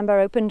 Amber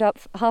opened up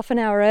half an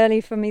hour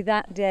early for me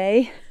that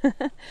day.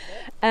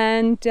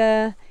 And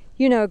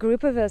a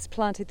group of us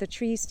planted the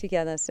trees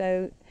together.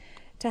 So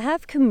to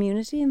have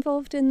community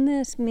involved in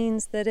this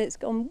means that it's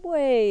gone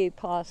way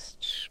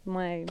past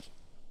my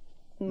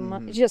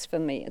just for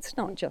me. It's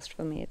not just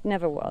for me. It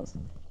never was.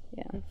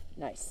 Yeah.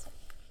 Nice.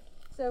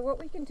 So what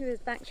we can do is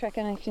backtrack,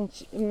 and I can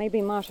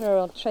maybe Marta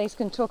or Trace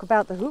can talk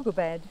about the hugel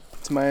bed.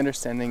 To my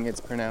understanding,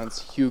 it's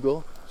pronounced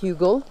hugel.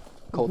 Hugel.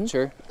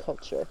 Culture.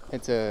 Culture.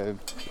 It's a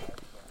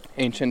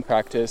ancient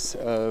practice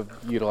of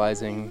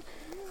utilizing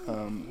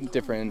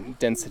different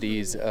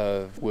densities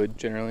of wood,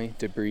 generally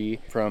debris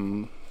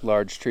from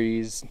large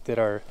trees that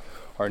are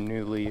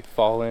newly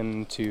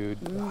fallen to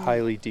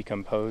highly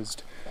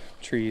decomposed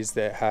trees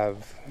that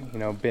have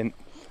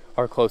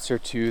are closer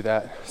to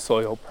that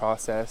soil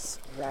process,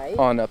 right,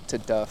 on up to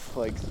duff,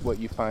 like what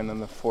you find on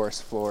the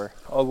forest floor,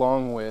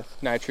 along with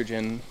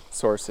nitrogen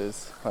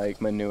sources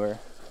like manure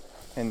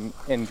and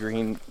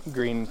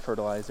green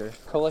fertilizer,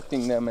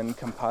 collecting them and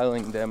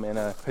compiling them in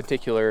a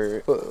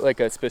particular, like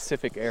a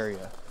specific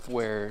area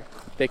where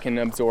they can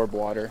absorb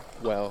water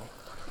well,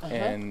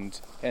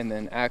 and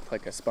then act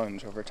like a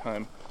sponge over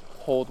time,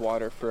 hold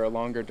water for a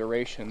longer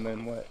duration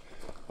than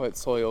what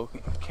soil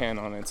can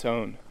on its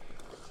own.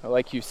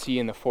 Like you see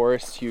in the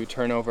forest, you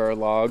turn over a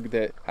log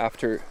that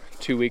after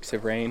 2 weeks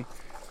of rain,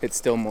 it's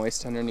still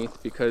moist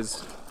underneath,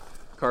 because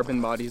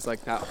carbon bodies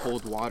like that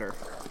hold water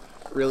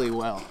really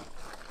well.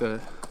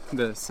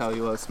 The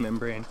cellulose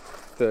membrane,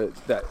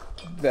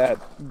 that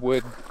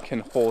wood can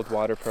hold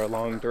water for a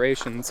long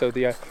duration. So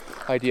the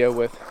idea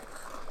with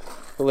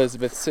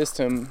Elizabeth's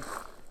system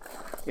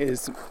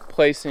is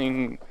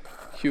placing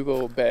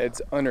hugel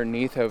beds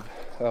underneath of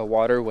a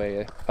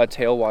waterway, a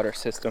tailwater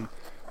system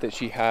that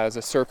she has,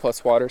 a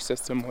surplus water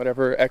system.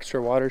 Whatever extra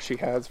water she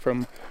has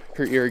from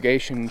her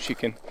irrigation, she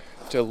can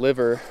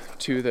deliver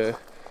to the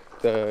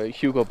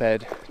hugel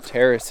bed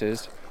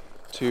terraces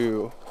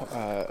to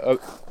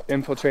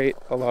infiltrate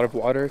a lot of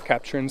water,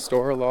 capture and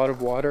store a lot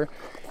of water,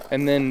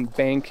 and then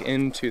bank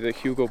into the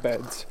hugel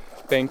beds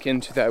bank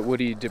into that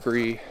woody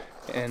debris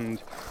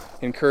and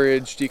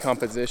encourage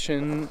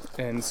decomposition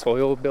and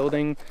soil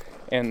building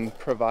and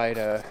provide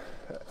a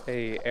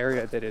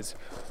area that is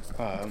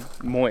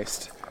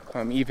moist,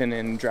 even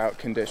in drought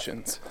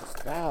conditions.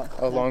 Wow.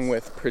 Along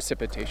with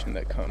precipitation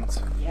that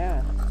comes.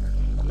 Yeah.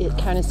 It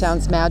kind of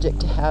sounds magic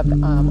to have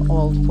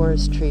old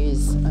forest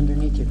trees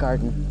underneath your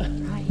garden.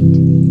 Right.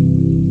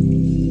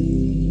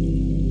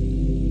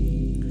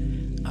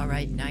 All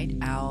right, night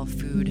owl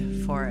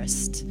food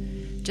forest.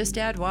 Just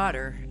add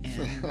water,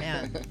 and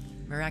man,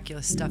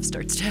 miraculous stuff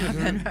starts to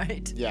happen,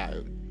 right? Yeah.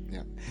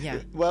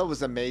 Well, it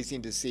was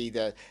amazing to see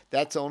that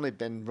that's only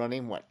been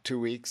running, 2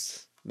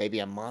 weeks, maybe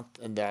a month,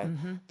 and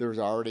there's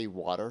already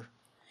water.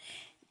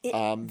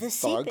 The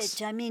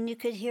seepage, I mean, you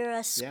could hear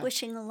us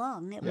squishing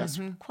along. It was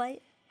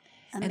quite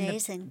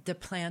amazing. And the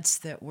plants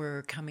that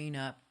were coming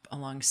up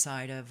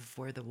alongside of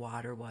where the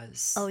water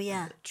was. Oh,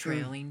 yeah.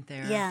 Trailing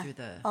there. Yeah, through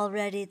the...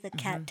 already the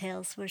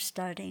cattails were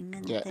starting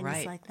and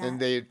things like that. And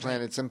they had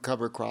planted some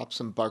cover crops,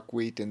 some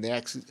buckwheat, and they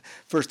actually,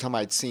 first time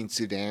I'd seen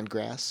Sudan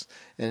grass,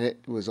 and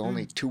it was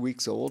only 2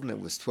 weeks old, and it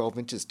was 12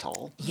 inches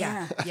tall.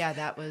 Yeah,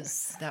 that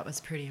was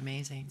pretty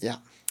amazing. Yeah.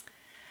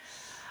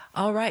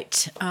 All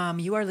right.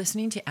 You are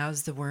listening to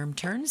As the Worm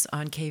Turns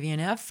on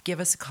KVNF. Give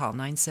us a call,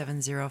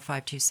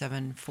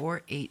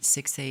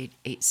 970-527-4868,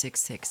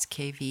 866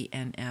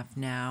 KVNF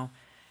now,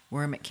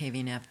 worm at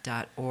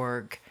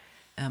kvnf.org.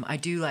 I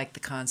do like the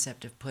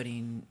concept of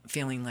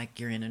feeling like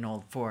you're in an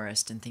old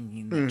forest and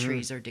thinking the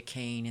trees are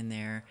decaying in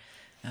there.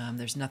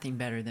 There's nothing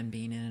better than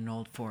being in an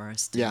old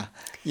forest. Yeah.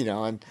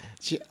 And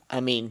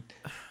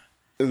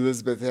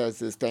Elizabeth has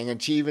this thing,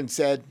 and she even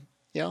said,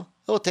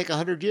 it'll take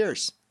 100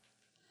 years.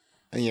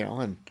 So you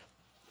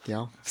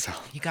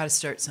got to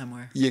start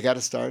somewhere. You got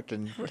to start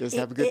and just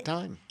have a good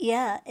time.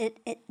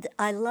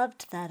 I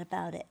loved that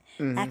about it,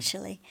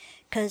 actually,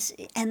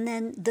 and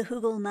then the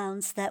hugel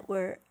mounds that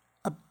were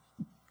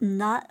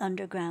not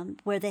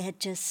underground, where they had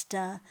just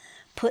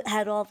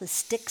had all the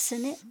sticks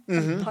in it,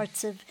 and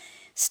parts of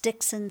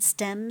sticks and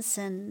stems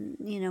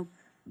and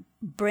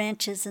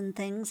branches and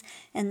things,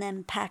 and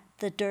then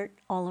packed the dirt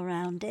all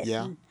around it.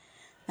 Yeah, and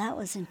that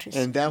was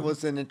interesting. And that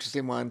was an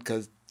interesting one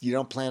because you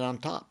don't plant on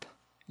top.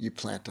 You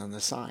plant on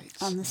the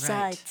sides. On the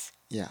sides.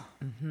 Yeah.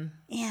 Mm-hmm.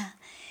 Yeah.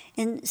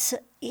 And so,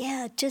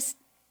 just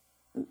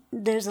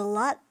there's a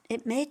lot.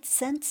 It made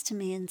sense to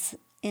me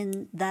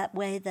in that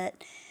way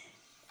that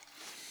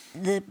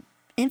the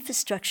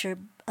infrastructure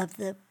of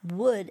the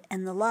wood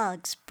and the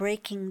logs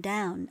breaking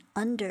down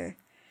under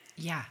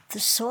the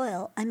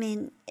soil. I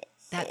mean,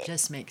 that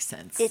just makes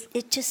sense.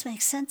 It just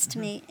makes sense to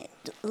me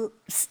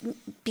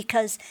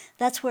because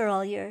that's where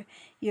all your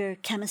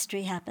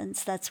chemistry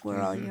happens. That's where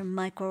all your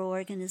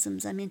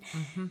microorganisms. I mean,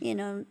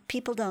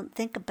 people don't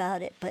think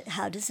about it, but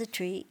how does a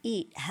tree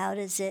eat? How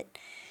does it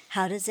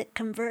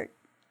convert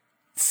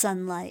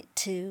sunlight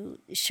to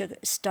sugar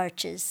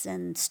starches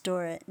and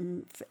store it,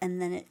 and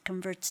then it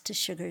converts to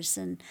sugars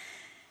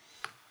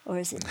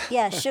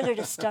sugar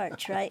to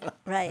starch, right?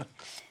 Right.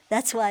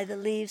 That's why the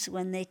leaves,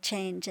 when they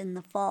change in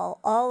the fall,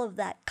 all of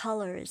that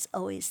color is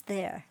always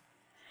there.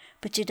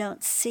 But you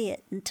don't see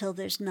it until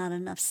there's not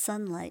enough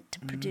sunlight to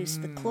produce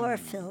the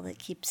chlorophyll that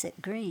keeps it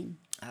green.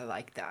 I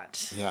like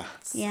that. Yeah.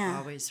 It's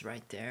always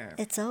right there.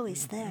 It's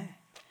always there,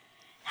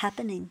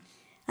 happening.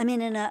 I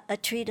mean, a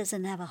tree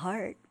doesn't have a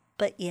heart,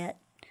 but yet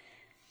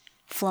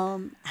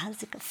phloem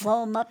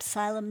up,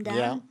 xylem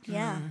down.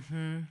 Yeah.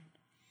 Mm-hmm.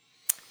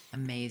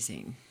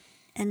 Amazing.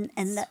 And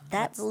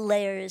that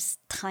layer is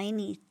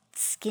tiny,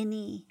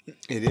 skinny.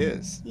 It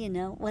is.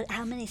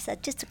 How many cells?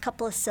 Just a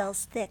couple of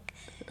cells thick,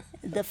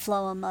 the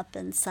phloem up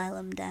and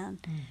xylem down.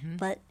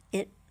 But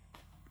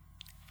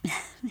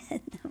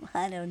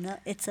I don't know.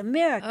 It's a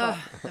miracle.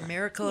 The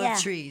miracle of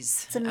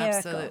trees. It's a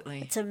miracle.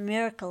 Absolutely. It's a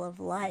miracle of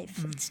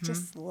life. It's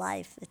just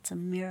life. It's a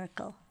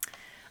miracle.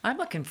 I'm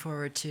looking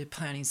forward to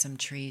planting some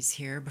trees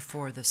here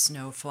before the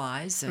snow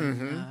flies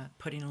and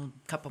putting a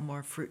couple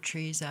more fruit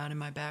trees out in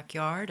my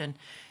backyard. And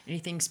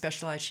anything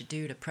special I should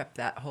do to prep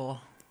that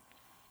hole?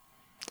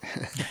 Is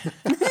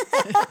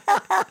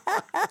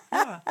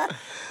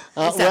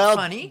that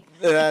funny?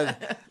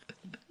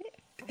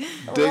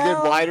 Dig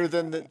it wider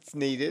than it's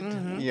needed,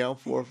 4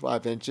 or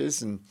 5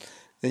 inches. And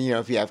then,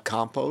 if you have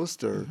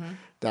compost or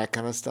that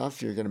kind of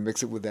stuff, you're going to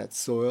mix it with that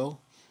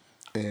soil.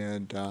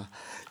 And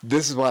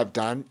this is what I've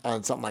done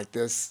on something like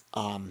this.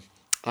 I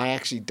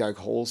actually dug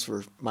holes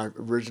for my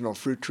original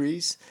fruit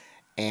trees,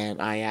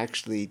 and I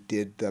actually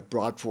did the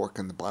broad fork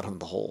in the bottom of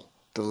the hole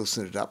to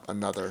loosen it up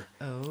another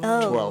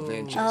 12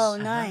 inches. Oh,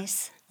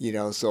 nice.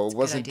 So it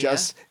wasn't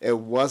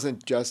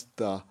just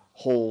the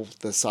hole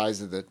the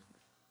size of the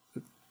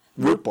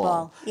root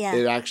ball. Yeah.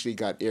 It actually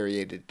got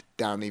aerated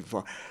down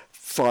even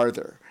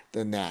farther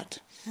than that.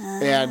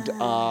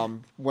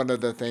 And one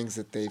of the things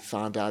that they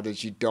found out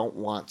is you don't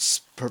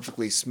want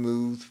perfectly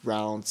smooth,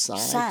 round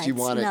sides. You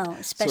want it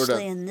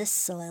especially in this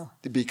soil.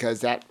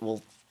 Because that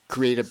will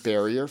create a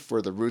barrier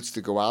for the roots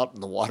to go out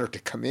and the water to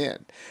come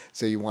in.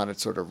 So you want it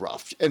sort of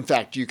rough. In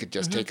fact, you could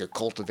just take a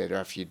cultivator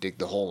after you dig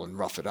the hole and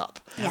rough it up.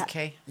 Yeah.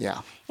 Okay.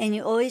 Yeah. And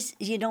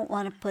you don't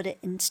want to put it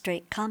in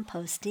straight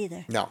compost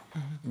either. No.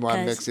 You want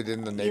to mix it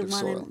in the native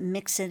soil. You want to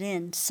mix it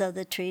in so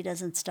the tree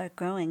doesn't start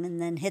growing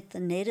and then hit the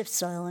native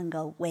soil and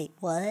go, wait,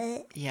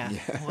 what? Yeah.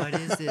 What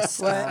is this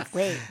stuff?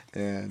 Wait,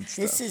 And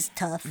this is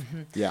tough.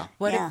 Yeah.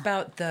 What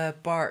about the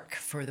bark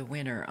for the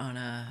winter on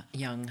a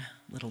young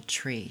little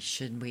tree?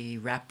 Should we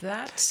wrap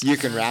that? You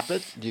can wrap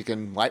it. You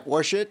can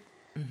whitewash it.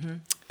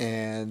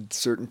 And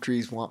certain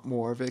trees want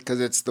more of it because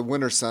it's the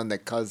winter sun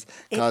that causes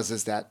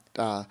that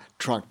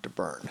trunk to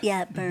burn.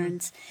 Yeah, it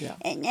burns. Yeah.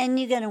 And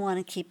you're going to want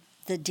to keep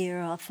the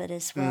deer off it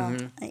as well.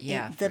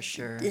 For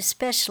sure.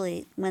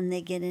 Especially when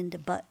they get into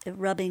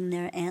rubbing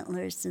their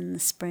antlers in the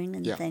spring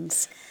and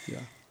things.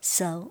 Yeah.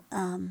 So,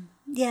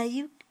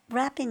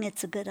 wrapping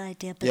it's a good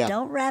idea, but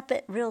don't wrap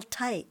it real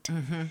tight.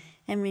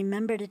 And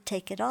remember to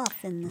take it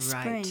off in the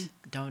spring.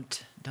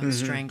 Don't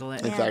strangle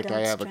it. In fact,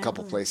 I have a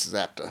couple places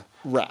I have to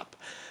wrap.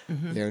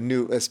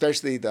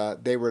 Especially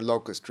they were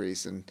locust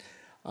trees, and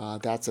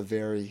that's a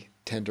very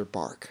tender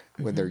bark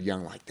when they're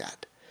young like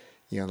that.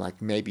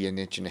 Like maybe an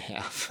inch and a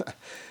half.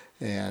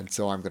 And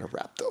so I'm going to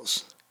wrap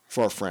those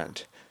for a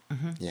friend.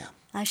 Yeah.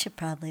 I should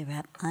probably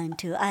wrap mine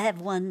too. I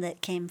have one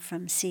that came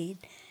from seed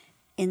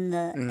in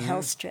the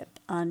hell strip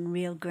on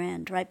Rio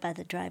Grande, right by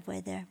the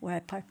driveway there where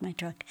I park my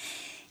truck.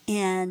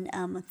 And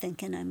I'm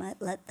thinking I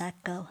might let that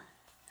go.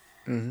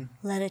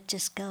 Let it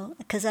just go.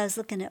 Because I was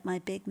looking at my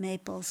big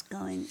maples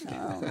going,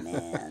 oh,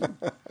 man.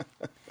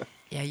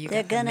 Yeah,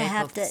 they're going to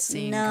have to.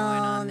 Going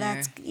on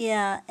there.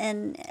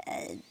 And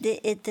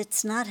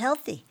it's not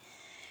healthy.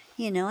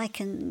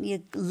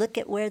 You look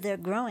at where they're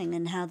growing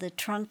and how the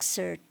trunks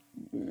are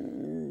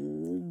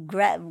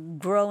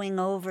growing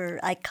over.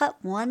 I cut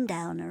one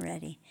down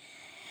already.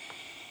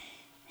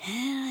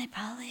 And I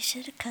probably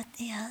should have cut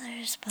the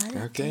others, but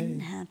it didn't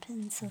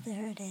happen, so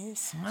there it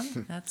is. Well,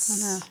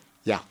 that's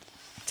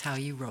how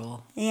you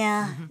roll.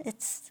 Yeah,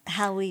 it's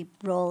how we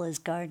roll as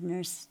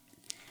gardeners.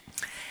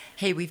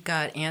 Hey, we've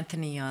got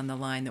Anthony on the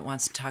line that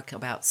wants to talk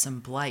about some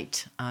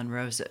blight on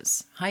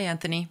roses. Hi,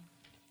 Anthony.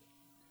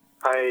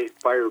 Hi,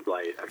 fire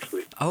blight,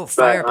 actually. Oh,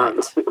 fire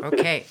blight.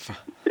 Okay.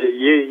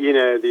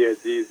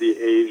 The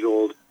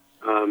age-old,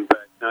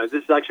 but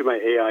this is actually my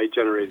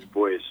AI-generated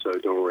voice, so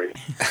don't worry.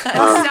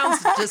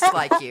 Sounds just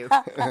like you.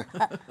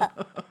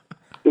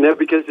 No,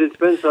 because it's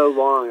been so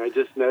long. I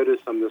just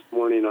noticed them this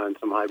morning on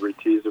some hybrid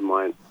teas of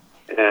mine,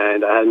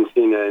 and I hadn't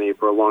seen any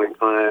for a long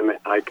time.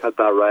 I cut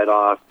that right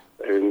off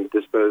and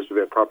disposed of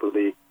it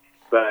properly.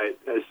 But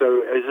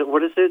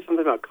what is it? Something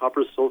about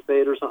copper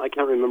sulfate or something? I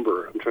can't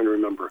remember. I'm trying to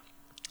remember.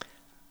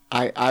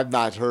 I've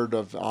not heard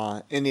of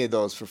any of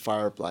those for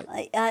fire blight.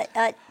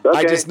 I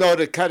just know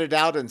to cut it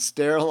out and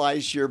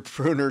sterilize your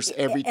pruners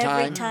every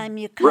time. Every time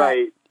you cut.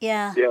 Right.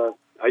 Yeah. Yeah,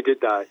 I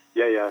did that.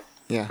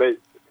 Yeah.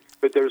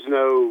 But there's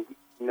no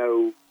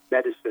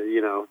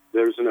medicine,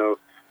 there's no,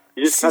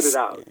 you just cut it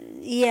out.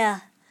 Yeah.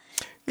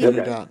 Cut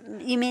it out.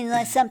 You mean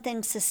like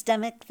something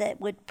systemic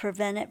that would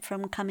prevent it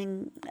from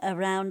coming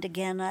around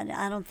again?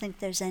 I don't think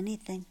there's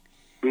anything.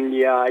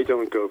 Yeah, I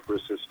don't go for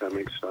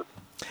systemic stuff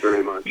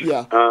very much.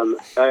 Yeah.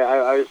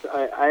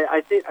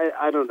 I think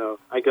I don't know.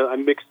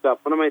 I'm mixed up.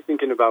 What am I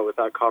thinking about with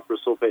that copper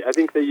sulfate? I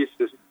think they used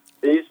to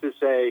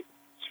say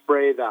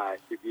spray that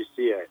if you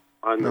see it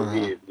on the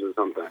leaves or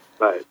something.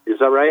 But is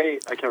that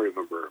right? I can't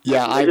remember.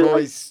 Yeah, I've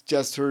always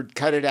just heard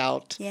cut it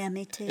out. Yeah,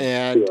 me too.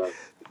 And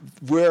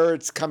where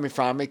it's coming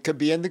from, it could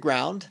be in the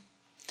ground.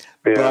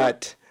 Yeah.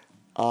 But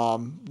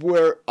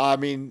where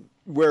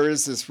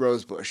is this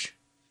rose bush?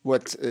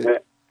 What's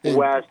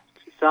west?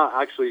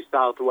 Actually,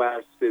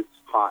 southwest. It's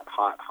hot.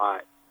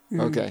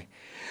 Okay,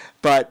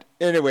 but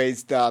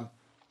anyways, the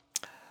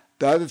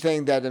other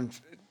thing that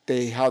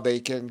how they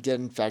can get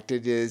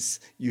infected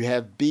is you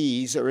have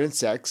bees or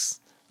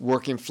insects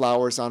working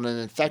flowers on an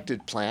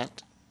infected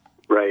plant,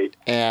 right?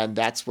 And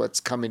that's what's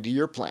coming to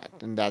your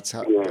plant, and that's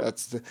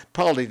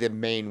probably the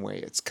main way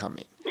it's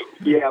coming.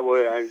 Yeah,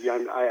 well,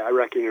 I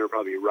reckon you're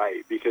probably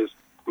right because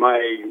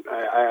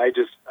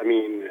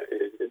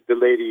the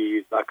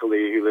lady,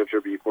 luckily, who lived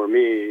here before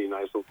me,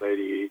 nice old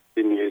lady,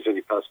 didn't use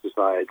any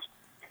pesticides.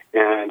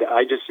 And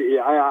I'll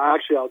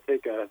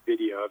take a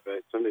video of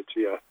it, send it to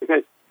you.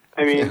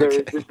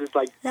 This is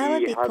like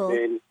bee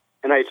heaven.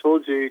 And I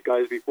told you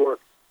guys before,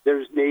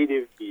 there's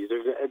native bees.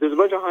 There's a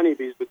bunch of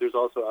honeybees, but there's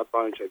also a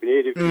bunch of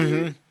native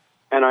bees.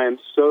 And I am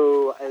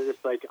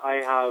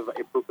I have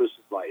a purpose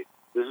in life.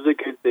 This is a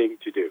good thing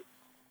to do.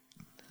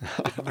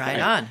 Right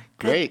on.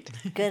 Great.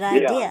 Good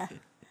idea.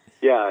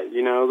 Yeah,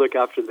 look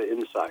after the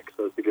insects.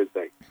 That's a good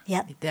thing.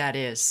 Yep. That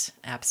is,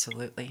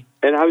 absolutely.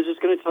 And I was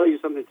just going to tell you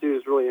something, too.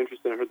 It's really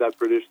interesting. I heard that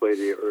British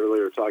lady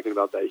earlier talking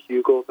about that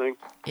hugel thing.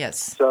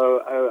 Yes.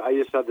 So I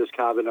used to have this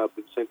cabin up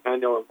in St.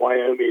 Daniel in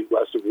Wyoming,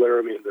 west of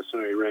Laramie in the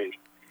Snowy Range.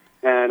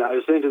 And I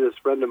was saying to this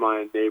friend of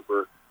mine,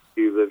 neighbor,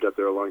 who lived up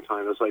there a long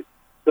time, I was like,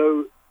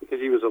 because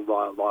he was a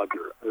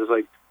logger, I was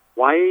like,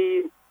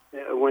 why,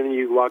 when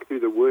you walk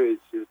through the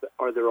woods,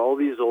 are there all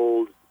these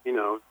old,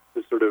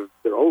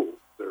 they're old.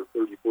 They're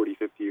 30, 40,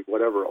 50,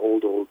 whatever,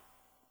 old,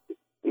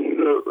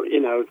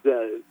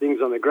 the things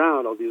on the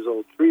ground, all these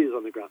old trees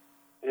on the ground.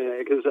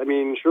 Because,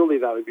 surely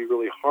that would be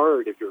really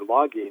hard if you're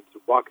logging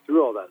to walk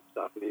through all that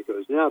stuff. And he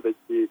goes, yeah, but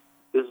see,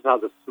 this is how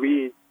the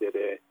Swedes did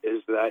it,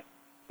 is that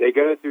they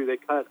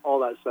cut all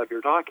that stuff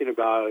you're talking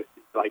about,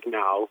 like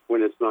now,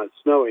 when it's not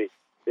snowing.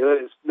 They let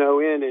it snow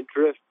in and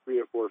drift 3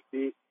 or 4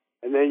 feet,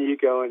 and then you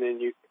go and then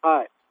you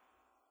cut,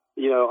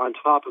 on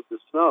top of the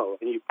snow,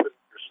 and you put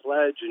your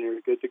sledge and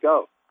you're good to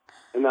go.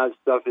 And that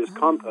stuff is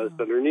compost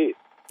underneath.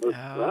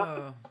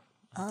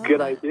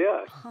 Good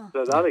idea.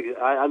 So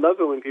I love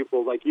it when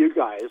people like you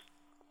guys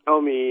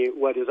tell me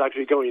what is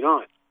actually going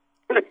on.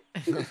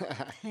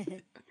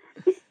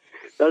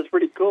 That's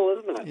pretty cool,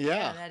 isn't it?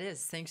 Yeah, that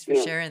is. Thanks for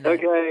sharing that.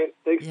 Okay,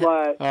 thanks a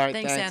lot. All right,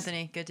 thanks,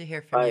 Anthony. Good to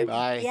hear from you.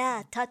 Bye.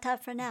 Yeah, ta-ta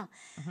for now.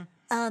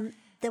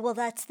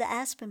 That's the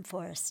aspen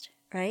forest,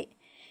 right?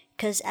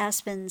 Because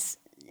aspens,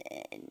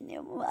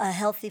 a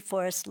healthy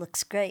forest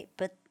looks great,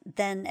 but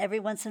then every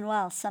once in a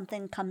while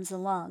something comes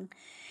along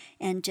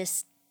and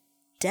just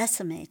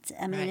decimates.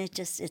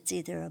 It's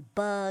either a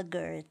bug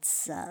or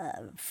it's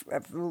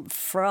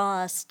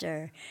frost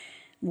or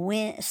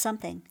wind,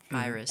 something.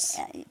 Virus.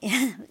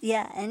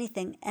 Yeah,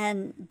 anything.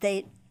 And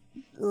they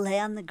lay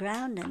on the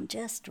ground and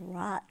just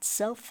rot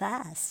so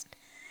fast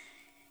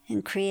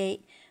and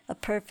create a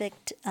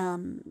perfect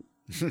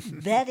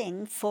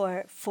bedding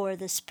for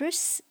the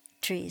spruce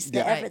trees,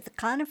 the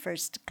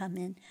conifers to come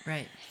in.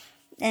 Right.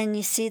 And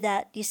you see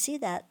that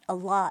a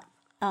lot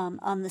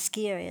on the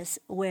ski areas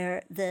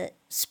where the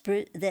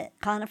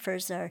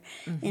conifers are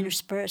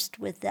interspersed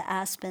with the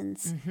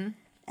aspens. Mm-hmm.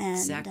 And,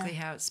 exactly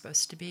how it's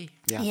supposed to be.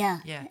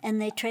 Yeah.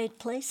 And they trade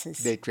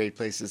places.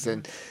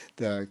 And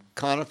the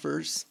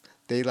conifers,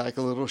 they like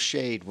a little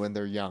shade when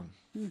they're young.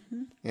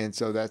 Mm-hmm. And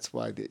so that's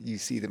why you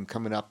see them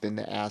coming up in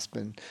the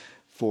aspen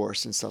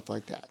forest and stuff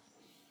like that.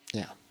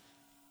 Yeah.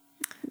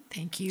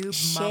 Thank you,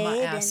 Mama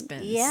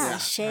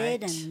Aspens.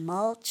 Shade and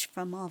mulch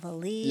from all the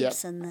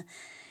leaves and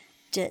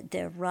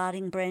their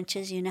rotting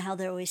branches. You know how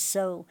they're always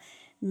so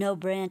no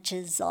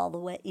branches all the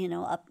way,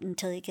 up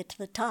until you get to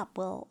the top.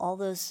 Well, all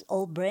those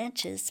old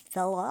branches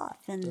fell off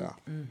and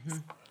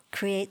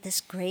create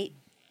this great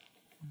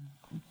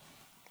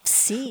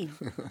seed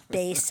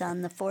base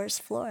on the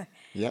forest floor.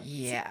 Yep.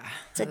 Yeah.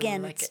 So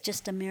again, it's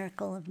just a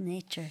miracle of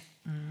nature.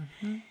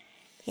 Mm-hmm.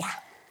 Yeah.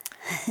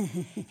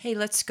 Hey,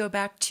 let's go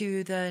back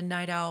to the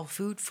Night Owl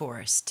Food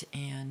Forest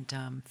and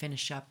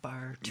finish up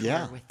our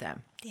tour with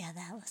them. Yeah,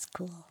 that was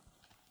cool.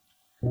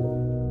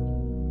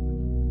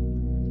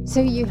 So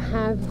you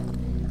have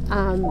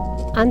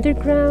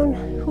underground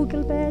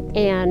hugelbed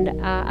and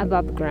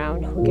above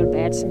ground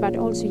hugelbeds, but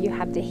also you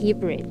have the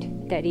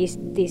hybrid that is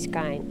this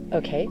kind.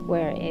 Okay.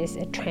 Where it's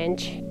a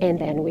trench, and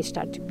then we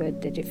start to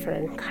put the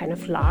different kind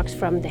of logs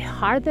from the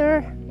harder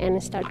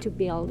and start to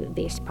build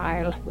this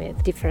pile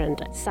with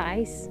different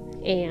size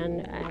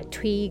and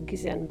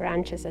twigs and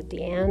branches at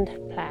the end,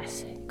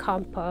 plus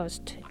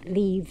compost,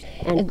 leaves,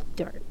 and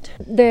dirt.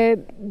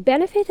 The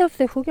benefit of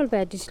the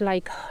hugelbed is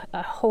like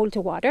hold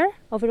the water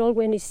overall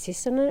when it's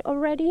seasonal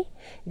already,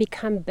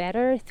 become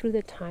better through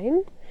the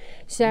time.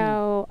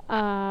 So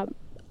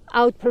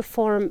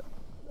outperform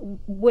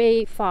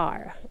way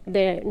far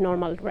the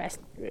normal rest.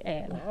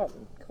 Wow,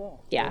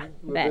 cool. Yeah,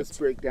 will this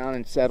break down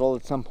and settle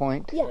at some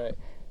point? Yeah. Right.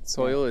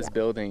 Soil is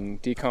building,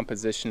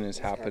 decomposition is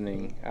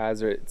happening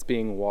as it's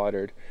being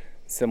watered.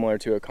 Similar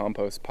to a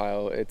compost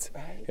pile,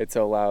 it's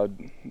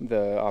allowed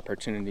the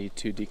opportunity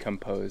to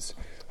decompose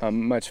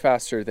much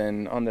faster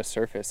than on the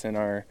surface in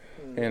our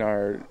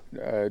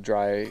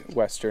dry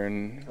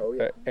western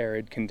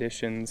arid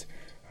conditions.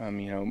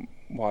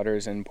 Water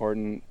is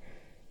important,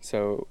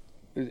 so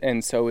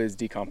is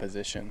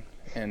decomposition,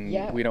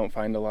 and we don't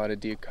find a lot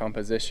of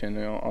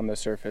decomposition on the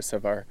surface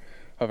of our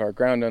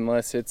ground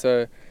unless it's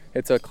a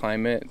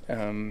climate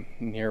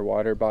near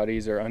water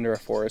bodies or under a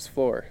forest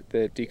floor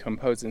that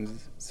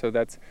decomposes. So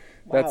that's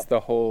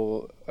the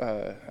whole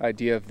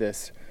idea of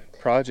this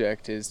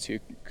project, is to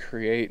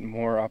create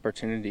more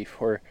opportunity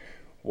for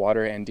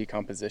water and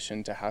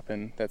decomposition to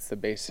happen. That's the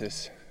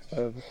basis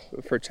of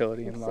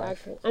fertility in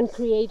life. And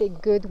create a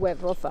good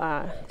web of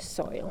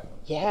soil.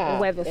 Yeah.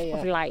 A web of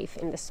life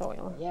in the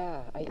soil.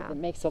 It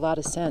makes a lot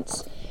of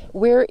sense.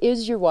 Where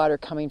is your water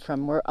coming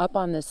from? We're up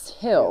on this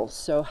hill,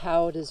 so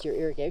how does your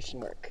irrigation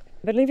work?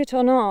 Believe it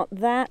or not,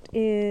 that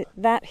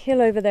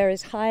hill over there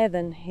is higher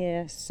than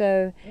here.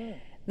 So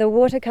the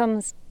water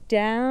comes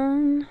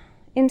down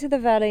into the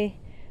valley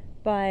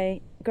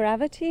by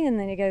gravity, and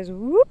then it goes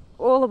whoop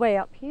all the way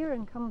up here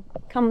and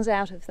comes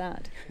out of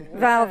that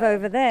valve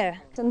over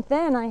there. And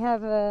then I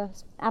have a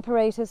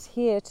apparatus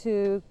here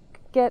to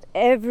get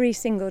every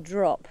single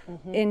drop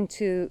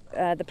into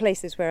the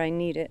places where I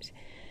need it.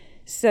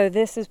 So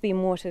this has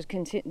been watered,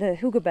 the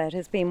hugelbed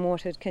has been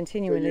watered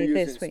continually this week. So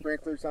you're using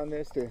sprinklers on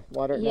this to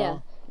water it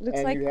now? Looks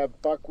and like you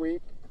have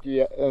buckwheat,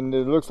 and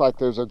it looks like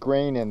there's a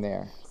grain in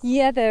there.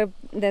 Yeah,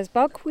 there's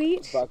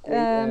buckwheat.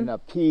 And a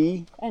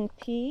pea. And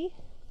pea,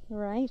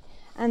 right.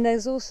 And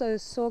there's also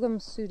sorghum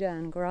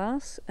Sudan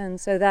grass,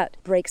 and so that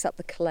breaks up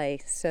the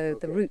clay. So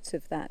the roots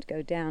of that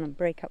go down and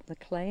break up the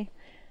clay.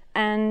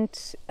 And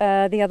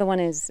the other one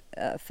is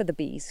for the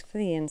bees, for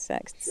the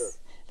insects. Sure.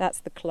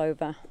 That's the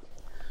clover.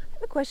 I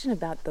have a question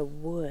about the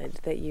wood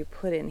that you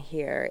put in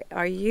here.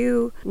 Are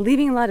you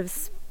leaving a lot of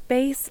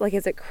space? Like,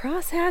 is it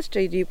cross-hatched,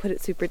 or do you put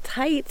it super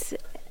tight?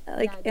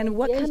 Like, and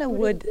what kind of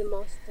wood? The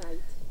most tight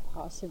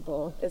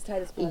possible. As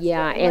tight as possible.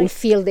 Yeah, and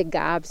fill the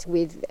gaps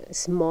with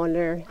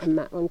smaller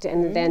amount,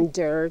 and then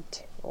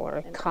dirt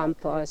or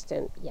compost,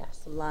 and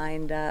yes,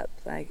 lined up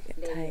like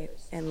tight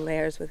and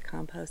layers with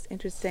compost.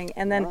 Interesting.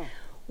 And then,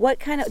 what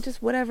kind of,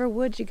 just whatever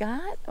wood you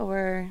got,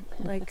 or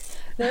like?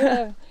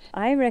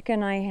 I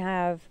reckon I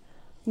have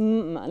a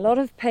lot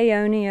of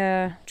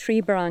paeonia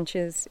tree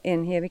branches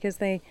in here because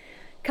they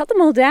cut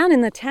them all down in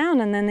the town,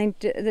 and then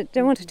they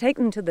don't want to take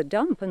them to the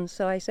dump, and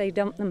so I say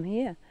dump them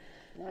here.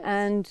 Nice.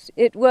 And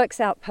it works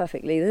out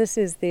perfectly. This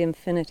is the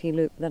infinity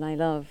loop that I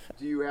love.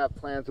 Do you have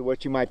plans of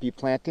what you might be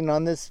planting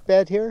on this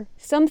bed here?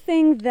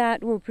 Something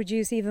that will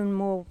produce even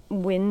more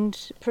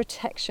wind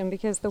protection,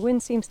 because the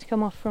wind seems to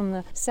come off from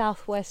the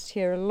southwest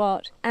here a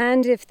lot.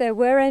 And if there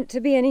weren't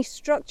to be any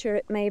structure,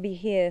 it may be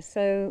here.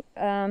 So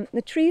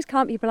the trees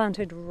can't be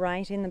planted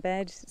right in the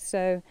bed,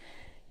 so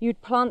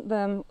you'd plant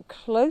them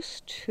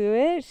close to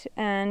it,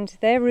 and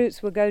their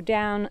roots will go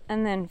down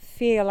and then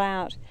feel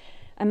out.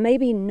 And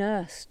maybe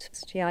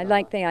nursed. Yeah, I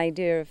like the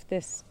idea of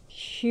this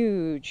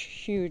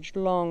huge,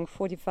 long,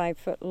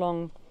 45-foot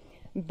long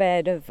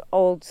bed of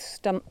old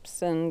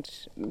stumps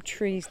and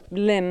tree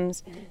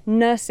limbs,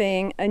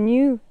 nursing a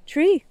new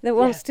tree that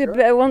wants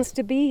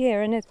to be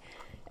here.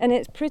 And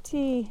it's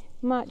pretty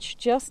much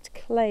just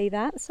clay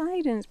that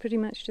side, and it's pretty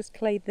much just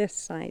clay this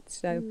side.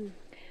 So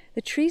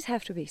the trees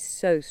have to be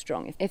so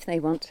strong if they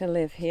want to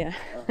live here.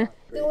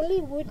 The only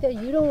wood that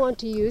you don't want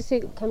to use,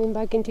 coming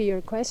back into your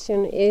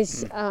question,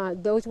 is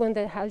those ones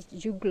that has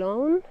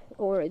juglawn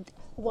or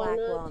black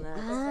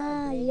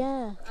walnut.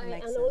 Yeah.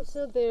 And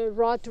also the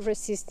rot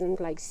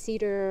resistant, like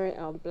cedar,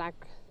 black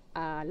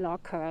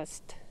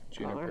locust.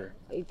 Juniper.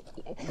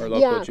 Or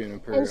local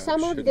juniper and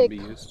some shouldn't of be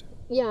used.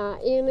 Yeah,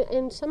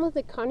 and some of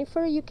the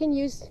conifer you can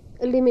use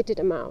a limited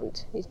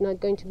amount. It's not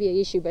going to be an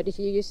issue, but if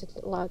you use it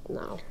a lot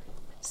now.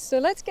 So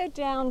let's go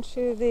down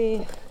to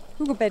the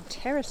hugel bed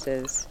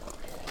terraces.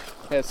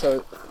 Yeah,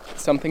 so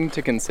something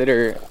to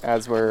consider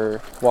as we're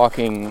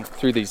walking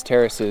through these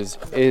terraces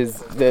is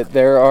that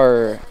there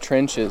are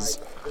trenches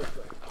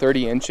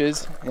 30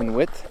 inches in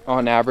width,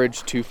 on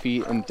average 2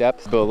 feet in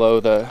depth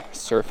below the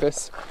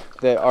surface,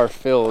 that are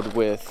filled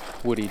with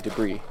woody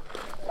debris.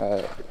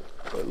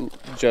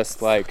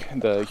 Just like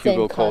the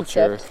hugel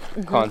culture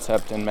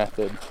concept and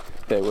method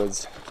that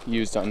was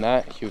used on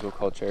that hugel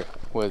culture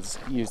was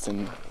used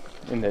in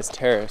this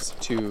terrace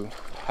to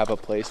have a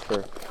place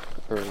for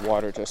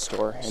water to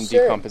store and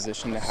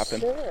decomposition to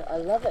happen. Sure, I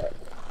love it.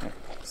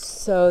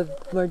 So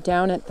we're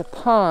down at the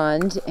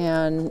pond,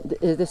 and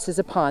this is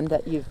a pond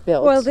that you've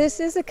built. Well, this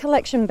is a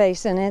collection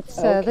basin. It's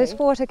this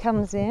water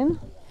comes in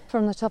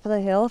from the top of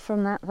the hill,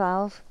 from that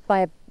valve,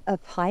 by a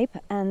pipe,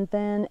 and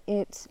then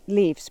it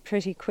leaves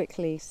pretty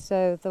quickly.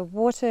 So the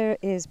water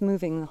is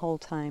moving the whole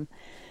time.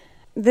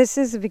 This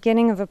is the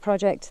beginning of a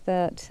project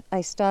that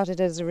I started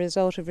as a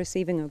result of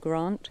receiving a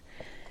grant,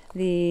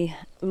 the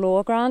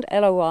LOR grant,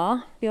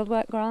 LOR,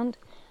 Fieldwork Grant.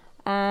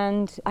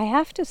 And I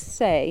have to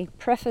say,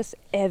 preface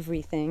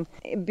everything,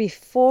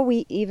 before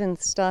we even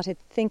started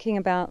thinking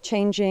about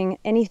changing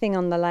anything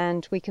on the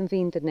land, we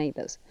convened the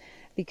neighbors,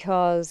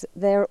 because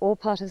they're all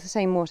part of the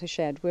same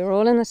watershed. We're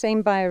all in the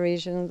same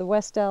bioregion, the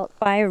West Elk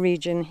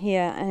bioregion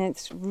here, and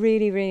it's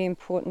really, really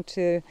important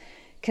to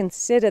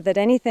consider that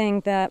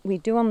anything that we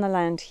do on the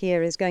land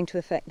here is going to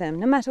affect them,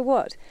 no matter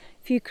what.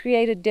 If you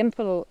create a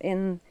dimple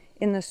in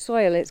the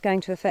soil, it's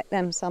going to affect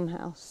them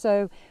somehow.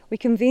 So we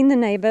convened the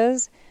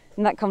neighbors,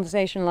 and that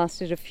conversation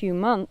lasted a few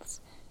months.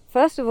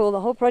 First of all,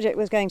 the whole project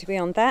was going to be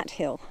on that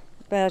hill,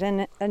 but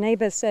a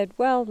neighbor said,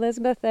 well,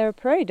 Elizabeth, there are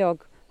prairie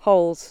dog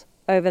holes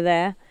over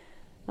there.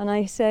 And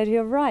I said,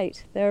 you're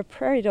right, there are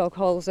prairie dog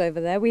holes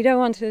over there. We don't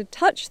want to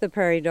touch the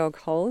prairie dog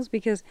holes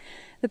because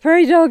the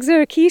prairie dogs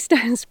are a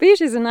keystone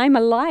species, and I'm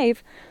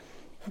alive.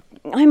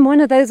 I'm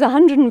one of those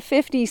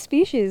 150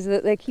 species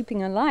that they're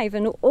keeping alive,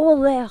 and all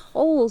their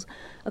holes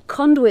are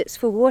conduits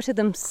for water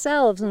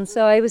themselves. And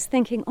so I was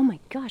thinking, oh my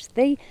gosh,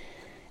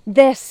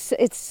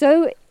 it's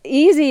so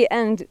easy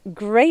and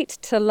great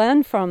to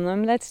learn from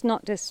them. Let's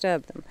not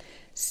disturb them.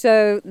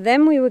 So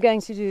then we were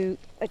going to do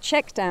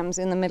check dams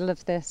in the middle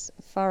of this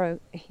furrow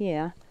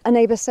here. A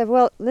neighbor said,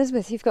 well,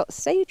 Elizabeth, you've got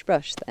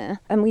sagebrush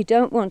there, and we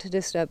don't want to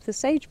disturb the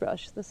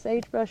sagebrush. The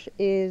sagebrush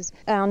is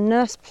our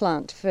nurse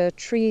plant for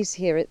trees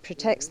here. It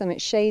protects them,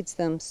 it shades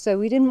them. So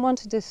we didn't want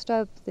to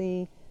disturb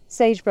the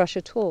sagebrush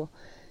at all.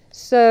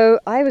 So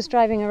I was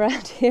driving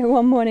around here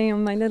one morning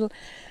on my little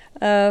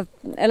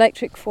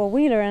electric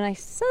four-wheeler, and I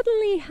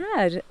suddenly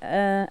had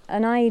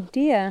an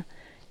idea.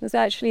 It was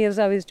actually as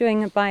I was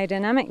doing a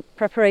biodynamic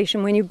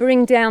preparation. When you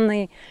bring down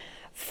the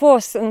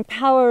force and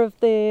power of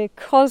the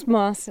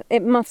cosmos,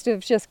 it must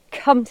have just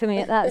come to me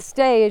at that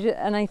stage.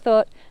 And I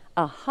thought,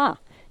 aha,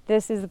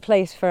 this is the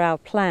place for our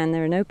plan.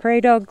 There are no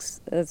prairie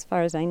dogs, as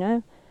far as I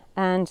know,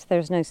 and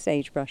there's no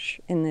sagebrush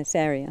in this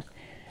area.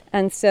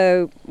 And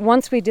so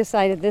once we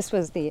decided this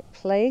was the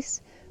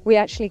place, we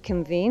actually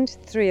convened,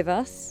 3 of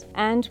us,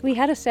 and we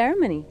had a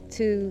ceremony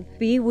to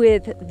be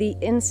with the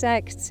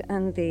insects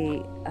and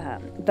the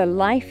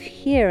life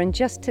here, and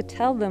just to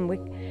tell them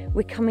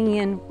we're coming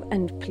in,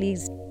 and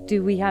please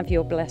do we have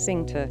your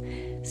blessing to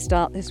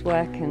start this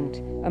work,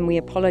 and we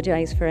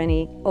apologize for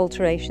any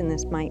alteration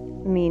this might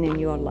mean in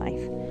your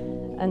life.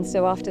 And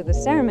so after the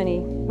ceremony,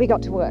 we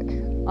got to work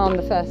on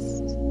the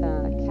first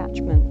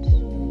catchment.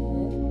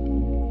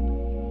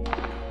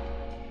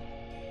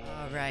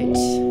 All right.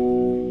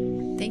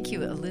 Thank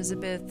you,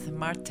 Elizabeth,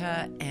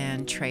 Marta,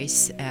 and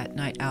Trace at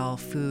Night Owl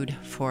Food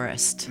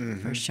Forest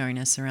for showing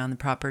us around the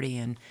property,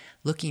 and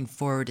looking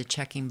forward to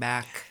checking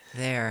back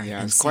there.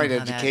 Yeah, it's quite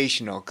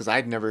educational, because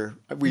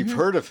we've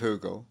heard of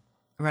hugel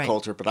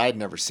culture, but I'd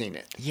never seen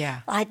it.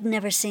 Yeah. I'd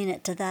never seen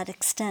it to that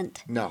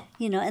extent. No.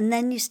 And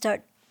then you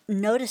start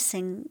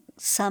noticing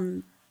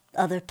some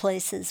other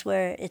places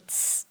where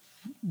it's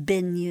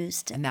been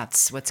used. And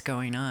that's what's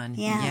going on.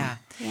 Yeah.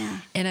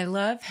 And I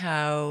love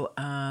how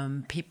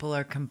people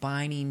are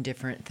combining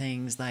different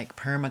things like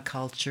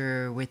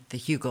permaculture with the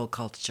hugel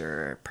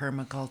culture,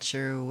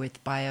 permaculture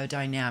with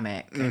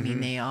biodynamic. I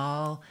mean, they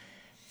all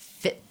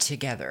fit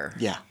together.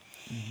 Yeah.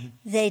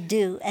 They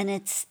do, and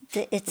it's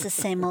the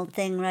same old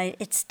thing, right?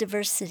 It's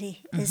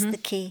diversity is the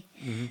key.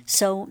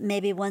 So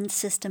maybe one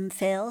system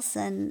fails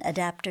and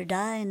adapt or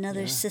die,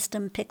 another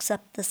system picks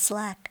up the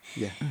slack.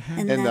 Yeah.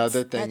 And the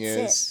other thing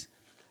is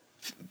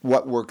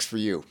what works for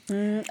you.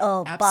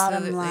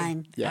 Bottom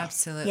line. Yeah.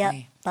 Absolutely. Yep,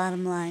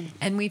 bottom line.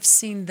 And we've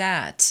seen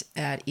that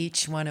at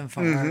each one of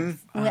our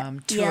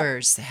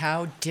tours,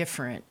 how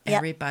different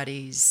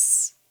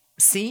everybody's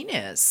scene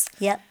is.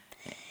 Yep.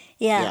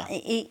 Yeah,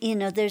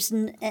 there's,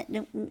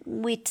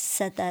 we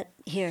said that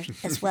here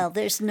as well.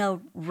 There's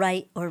no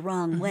right or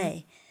wrong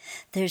way.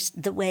 There's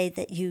the way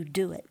that you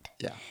do it.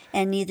 Yeah.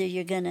 And either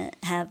you're going to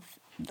have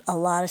a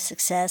lot of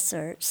success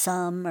or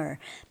some or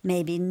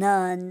maybe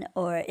none,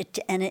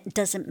 and it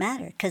doesn't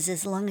matter, because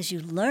as long as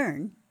you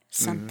learn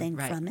something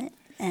from it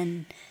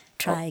and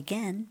try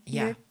again,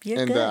 you're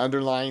and good. The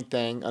underlying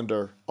thing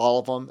under all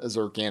of them is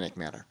organic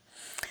matter.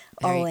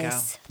 There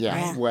Always. you go.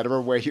 Yeah,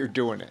 whatever way you're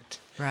doing it.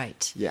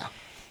 Right. Yeah.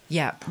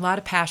 Yeah, a lot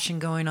of passion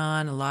going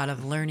on, a lot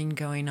of learning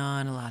going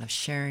on, a lot of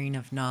sharing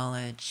of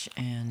knowledge,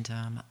 and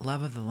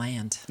love of the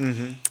land.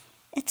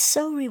 It's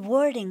so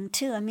rewarding,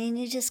 too. I mean,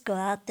 you just go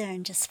out there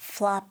and just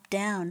flop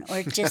down,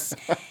 or just,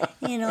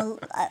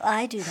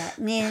 I do that.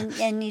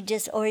 And you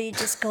just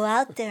go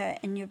out there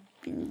and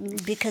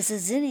because the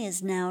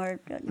zinnias now are,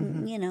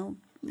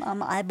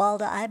 I'm eyeball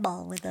to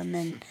eyeball with them.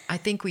 And I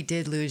think we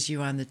did lose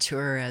you on the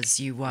tour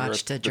as you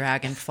watched a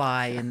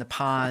dragonfly in the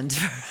pond.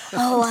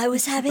 Oh, I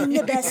was having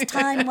the best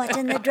time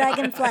watching the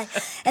dragonfly,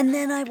 and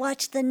then I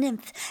watched the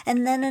nymph,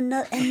 and then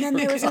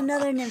there was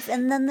another nymph,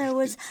 and then there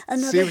was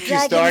another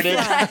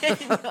dragonfly.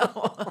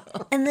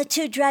 And the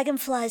 2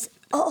 dragonflies,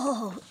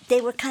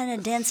 they were kind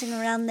of dancing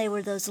around. They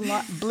were those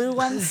blue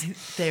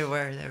ones. They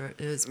were.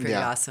 It was pretty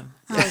awesome.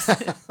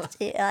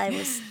 I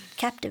was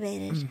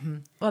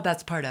captivated. Well,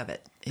 that's part of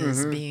it,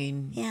 is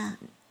being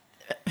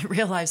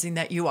realizing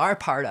that you are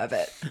part of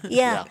it.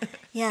 Yeah.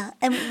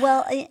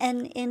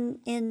 And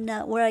in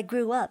where I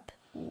grew up,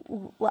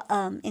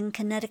 in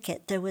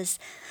Connecticut, there was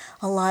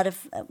a lot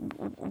of.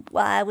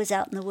 I was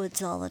out in the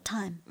woods all the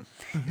time,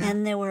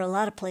 and there were a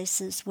lot of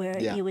places where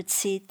you would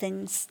see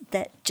things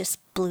that just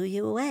blew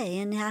you away.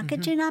 And how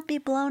could you not be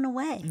blown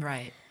away?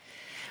 Right.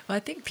 Well, I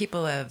think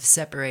people have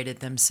separated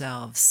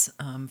themselves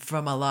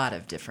from a lot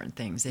of different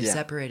things. They've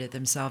separated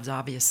themselves,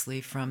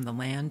 obviously, from the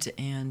land,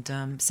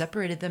 and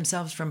separated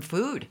themselves from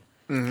food.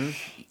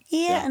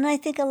 Yeah, and I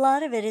think a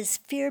lot of it is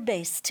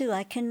fear-based, too.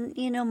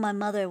 My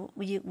mother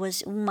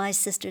was, my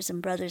sisters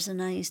and brothers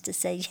and I used to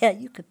say,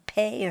 you could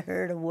pay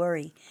her to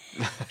worry.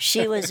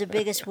 She was the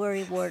biggest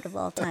worrywart of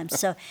all time.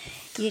 So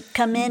you'd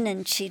come in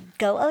and she'd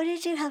go,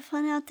 did you have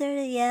fun out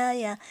there?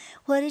 Yeah.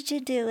 What did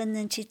you do? And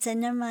then she'd say,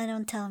 never mind,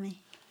 don't tell me.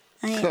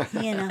 I don't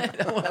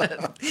want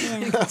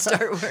to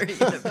start worrying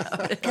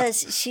about it.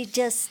 Because she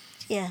just,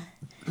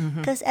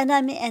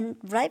 and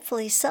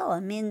rightfully so. I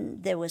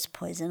mean, there was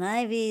poison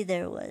ivy.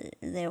 There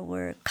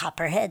were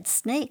copperhead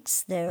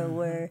snakes. There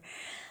were,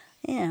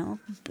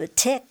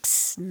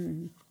 ticks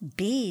and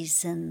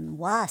bees and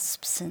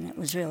wasps, and it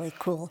was really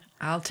cool.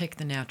 I'll take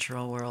the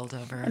natural world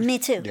over. Me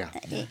too. Yeah.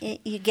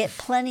 You get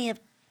plenty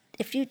of,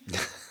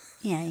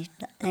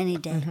 any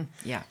day.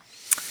 Yeah.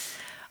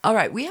 All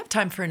right, we have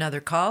time for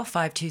another call,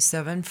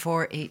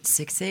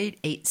 527-4868,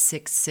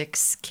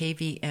 866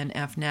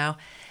 KVNF now.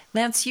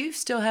 Lance, you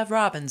still have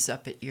robins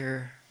up at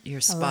your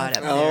your spot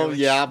up there. Oh,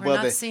 yeah. We're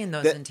not seeing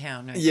those in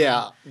town. Right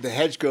now. The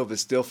hedge grove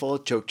is still full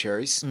of choke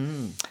cherries,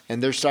 and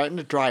they're starting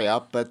to dry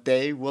up, but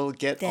they will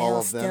get all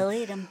of them. They'll still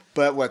eat them.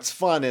 But what's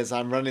fun is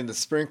I'm running the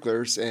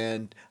sprinklers,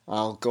 and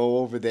I'll go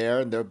over there,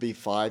 and there'll be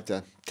 5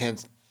 to 10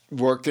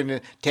 working,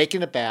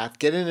 taking a bath,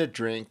 getting a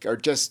drink, or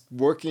just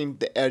working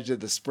the edge of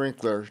the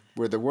sprinkler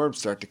where the worms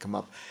start to come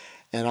up.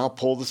 And I'll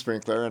pull the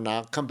sprinkler, and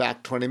I'll come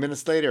back 20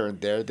 minutes later, and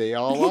there they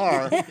all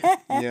are.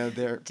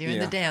 They're doing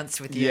the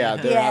dance with you.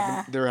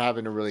 Yeah, they're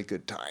having a really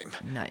good time.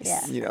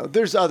 Nice. Yeah.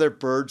 There's other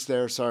birds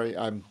there. Sorry,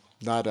 I'm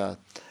not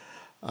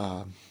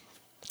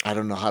I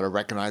don't know how to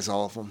recognize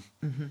all of them.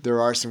 Mm-hmm.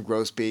 There are some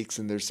grosbeaks,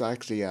 and there's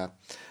actually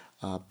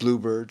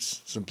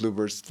bluebirds, some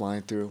bluebirds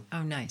flying through.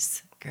 Oh,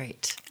 nice.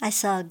 Great. I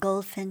saw a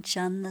goldfinch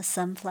on the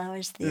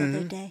sunflowers the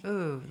other day.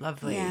 Ooh,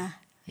 lovely.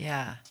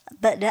 Yeah.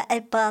 But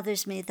it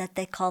bothers me that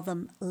they call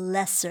them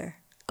lesser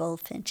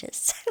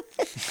goldfinches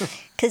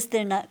because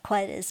they're not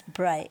quite as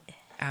bright.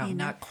 Oh,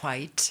 not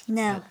quite.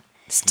 No.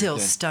 Still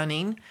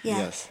stunning. Yeah.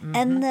 Yes. Mm-hmm.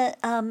 And the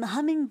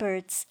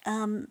hummingbirds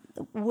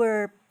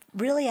were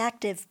really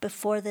active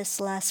before this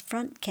last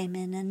front came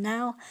in, and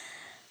now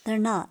they're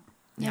not.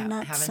 They're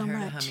not haven't so heard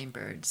much. of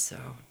hummingbirds, so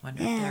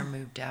wonder if they're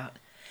moved out.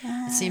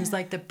 It seems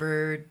like the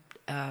bird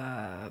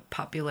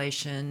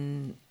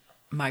population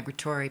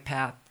migratory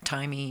path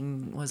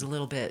timing was a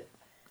little bit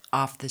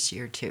off this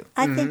year too.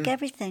 I think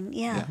everything,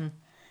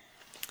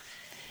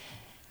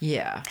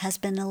 has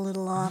been a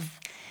little off.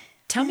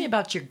 Tell me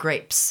about your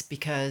grapes,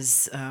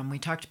 because we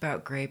talked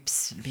about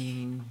grapes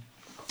being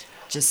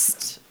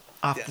just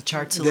off the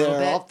charts a little bit.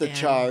 They're off the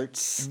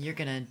charts. And you're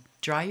going to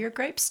dry your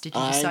grapes? Did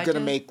you decide I'm going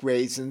to make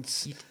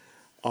raisins.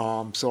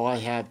 So I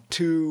have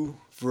 2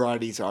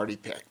 varieties already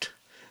picked.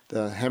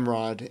 The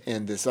Hemrod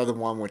and this other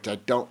one, which I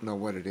don't know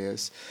what it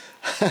is,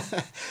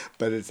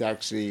 but it's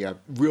actually a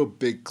real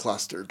big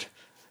clustered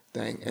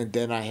thing. And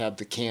then I have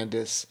the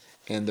Candace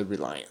and the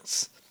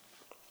Reliance.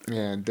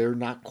 And they're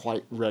not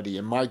quite ready.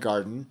 In my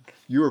garden,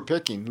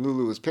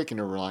 Lulu was picking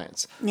a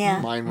Reliance. Yeah.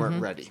 Mine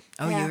weren't ready.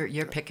 Oh,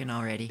 you're picking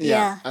already.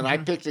 Yeah. And I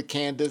picked a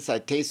Candace. I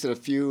tasted a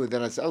few, and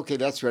then I said, okay,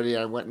 that's ready.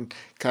 I went and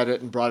cut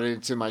it and brought it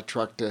into my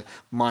truck to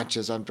munch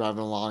as I'm driving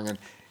along. And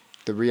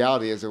the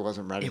reality is it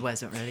wasn't ready. It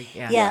wasn't ready,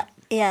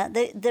 Yeah,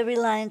 the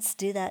Reliance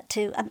do that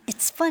too.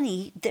 It's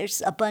funny.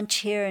 There's a bunch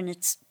here, and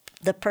it's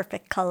the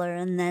perfect color,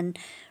 and then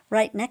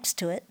right next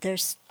to it,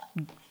 there's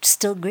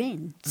still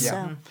green.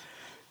 So.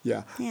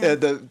 Yeah.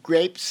 The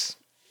grapes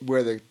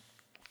where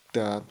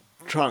the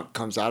trunk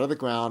comes out of the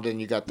ground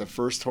and you got the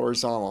first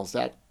horizontals,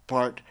 that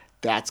part,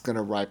 that's going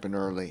to ripen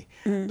early.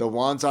 Mm-hmm. The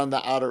ones on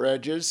the outer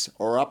edges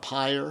or up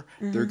higher,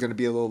 they're going to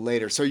be a little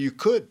later. So you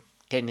could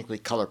technically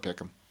color pick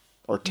them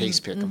or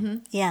taste pick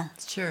them. Yeah.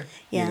 Sure.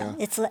 Yeah,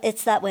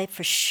 it's that way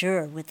for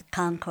sure with the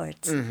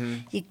Concords.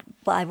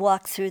 I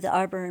walk through the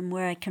arbor, and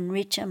where I can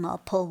reach them, I'll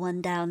pull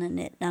one down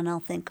and I'll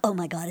think, oh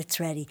my God, it's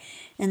ready.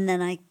 And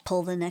then I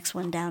pull the next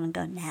one down and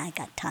go, nah, I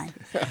got time.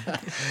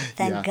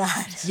 Thank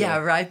God. Yeah,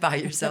 right by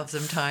yourself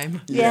some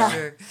time. Yeah.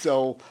 Sure.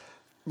 So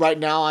right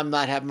now I'm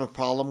not having a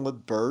problem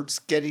with birds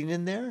getting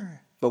in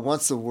there. But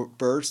once the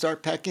birds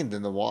start pecking,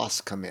 then the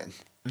wasps come in.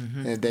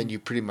 Mm-hmm. And then you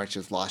pretty much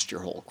have lost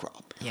your whole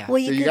crop. Yeah.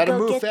 Well, so you got to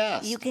move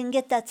fast. You can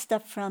get that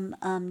stuff from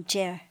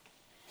Jer,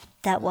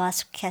 that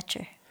wasp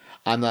catcher.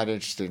 I'm not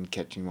interested in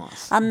catching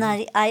wasps. I'm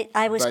not.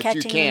 I was but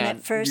catching them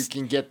at first.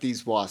 You can get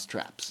these wasp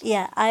traps.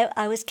 Yeah,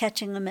 I was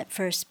catching them at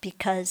first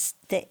because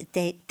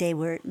they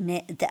were.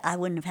 I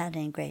wouldn't have had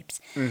any grapes.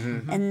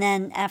 Mm-hmm. And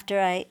then after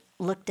I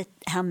looked at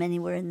how many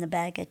were in the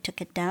bag, I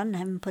took it down and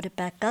haven't put it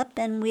back up,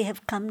 and we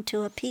have come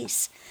to a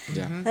peace,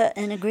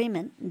 an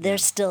agreement. They're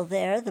still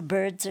there. The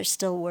birds are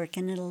still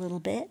working it a little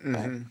bit.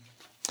 Mm-hmm.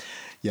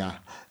 Yeah,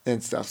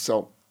 and stuff.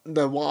 So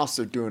the wasps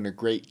are doing a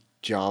great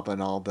job on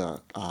all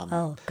the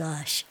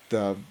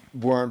the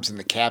worms in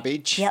the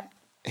cabbage. Yep.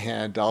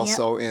 And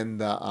also in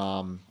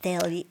the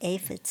they'll eat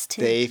aphids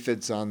too. The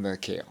aphids on the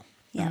kale.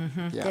 Yeah,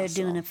 they're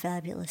doing a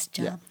fabulous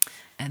job. Yeah.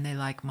 And they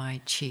like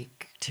my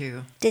cheek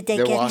too. Did they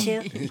get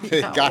you?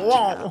 They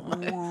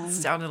got you.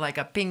 Sounded like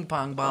a ping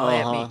pong ball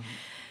at me.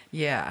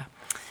 Yeah,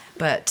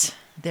 but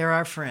they're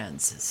our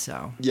friends,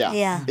 so.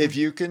 Yeah.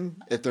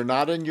 If they're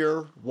not in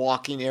your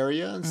walking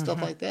area and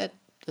stuff like that,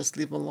 just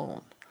leave them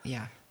alone.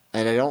 Yeah.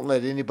 And I don't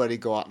let anybody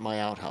go out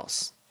my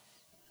outhouse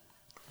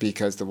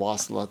because the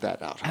wasps love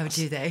that outhouse.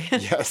 Oh, do they?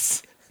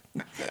 Yes.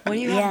 What do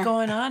you have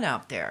going on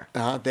out there?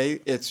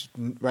 It's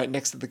right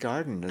next to the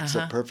garden. It's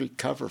a perfect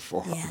cover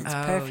for them. Yeah, it's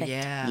perfect.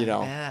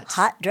 Yeah,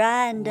 hot,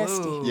 dry, and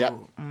dusty. Whoa. Yep.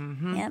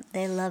 Mm-hmm. Yep,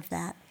 they love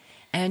that.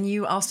 And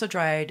you also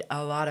dried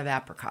a lot of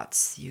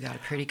apricots. You got a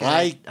pretty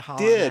good haul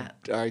did. on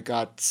that. I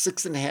got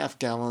 6.5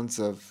 gallons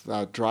of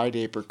dried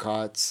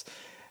apricots,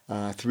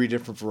 3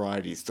 different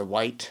varieties. The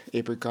white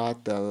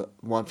apricot, the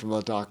one from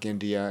Ladakh,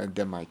 India, and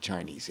then my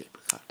Chinese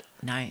apricot.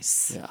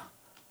 Nice. Yeah.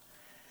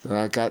 So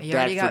I got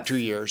that for 2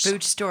 years.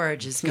 Food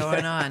storage is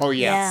going on. Oh,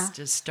 yeah. It's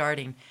just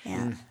starting.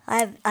 Yeah.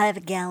 I have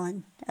a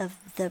gallon of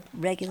the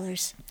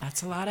regulars.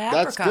 That's a lot of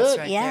apricots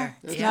right there.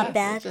 It's not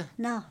bad.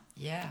 No.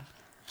 Yeah.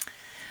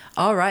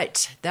 All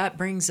right. That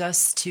brings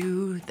us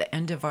to the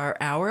end of our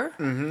hour.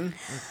 Mm-hmm.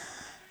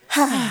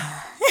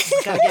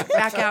 Got to get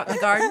back out in the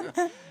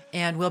garden.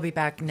 And we'll be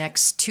back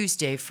next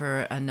Tuesday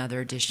for another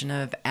edition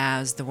of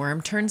As the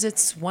Worm Turns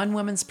Its One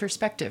Woman's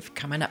Perspective.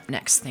 Coming up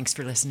next. Thanks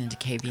for listening to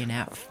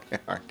KVNF.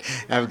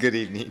 Have a good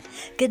evening.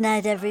 Good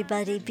night,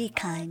 everybody. Be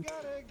kind.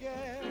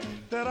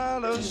 That I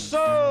love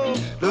so,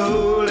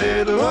 no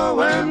little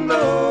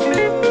window.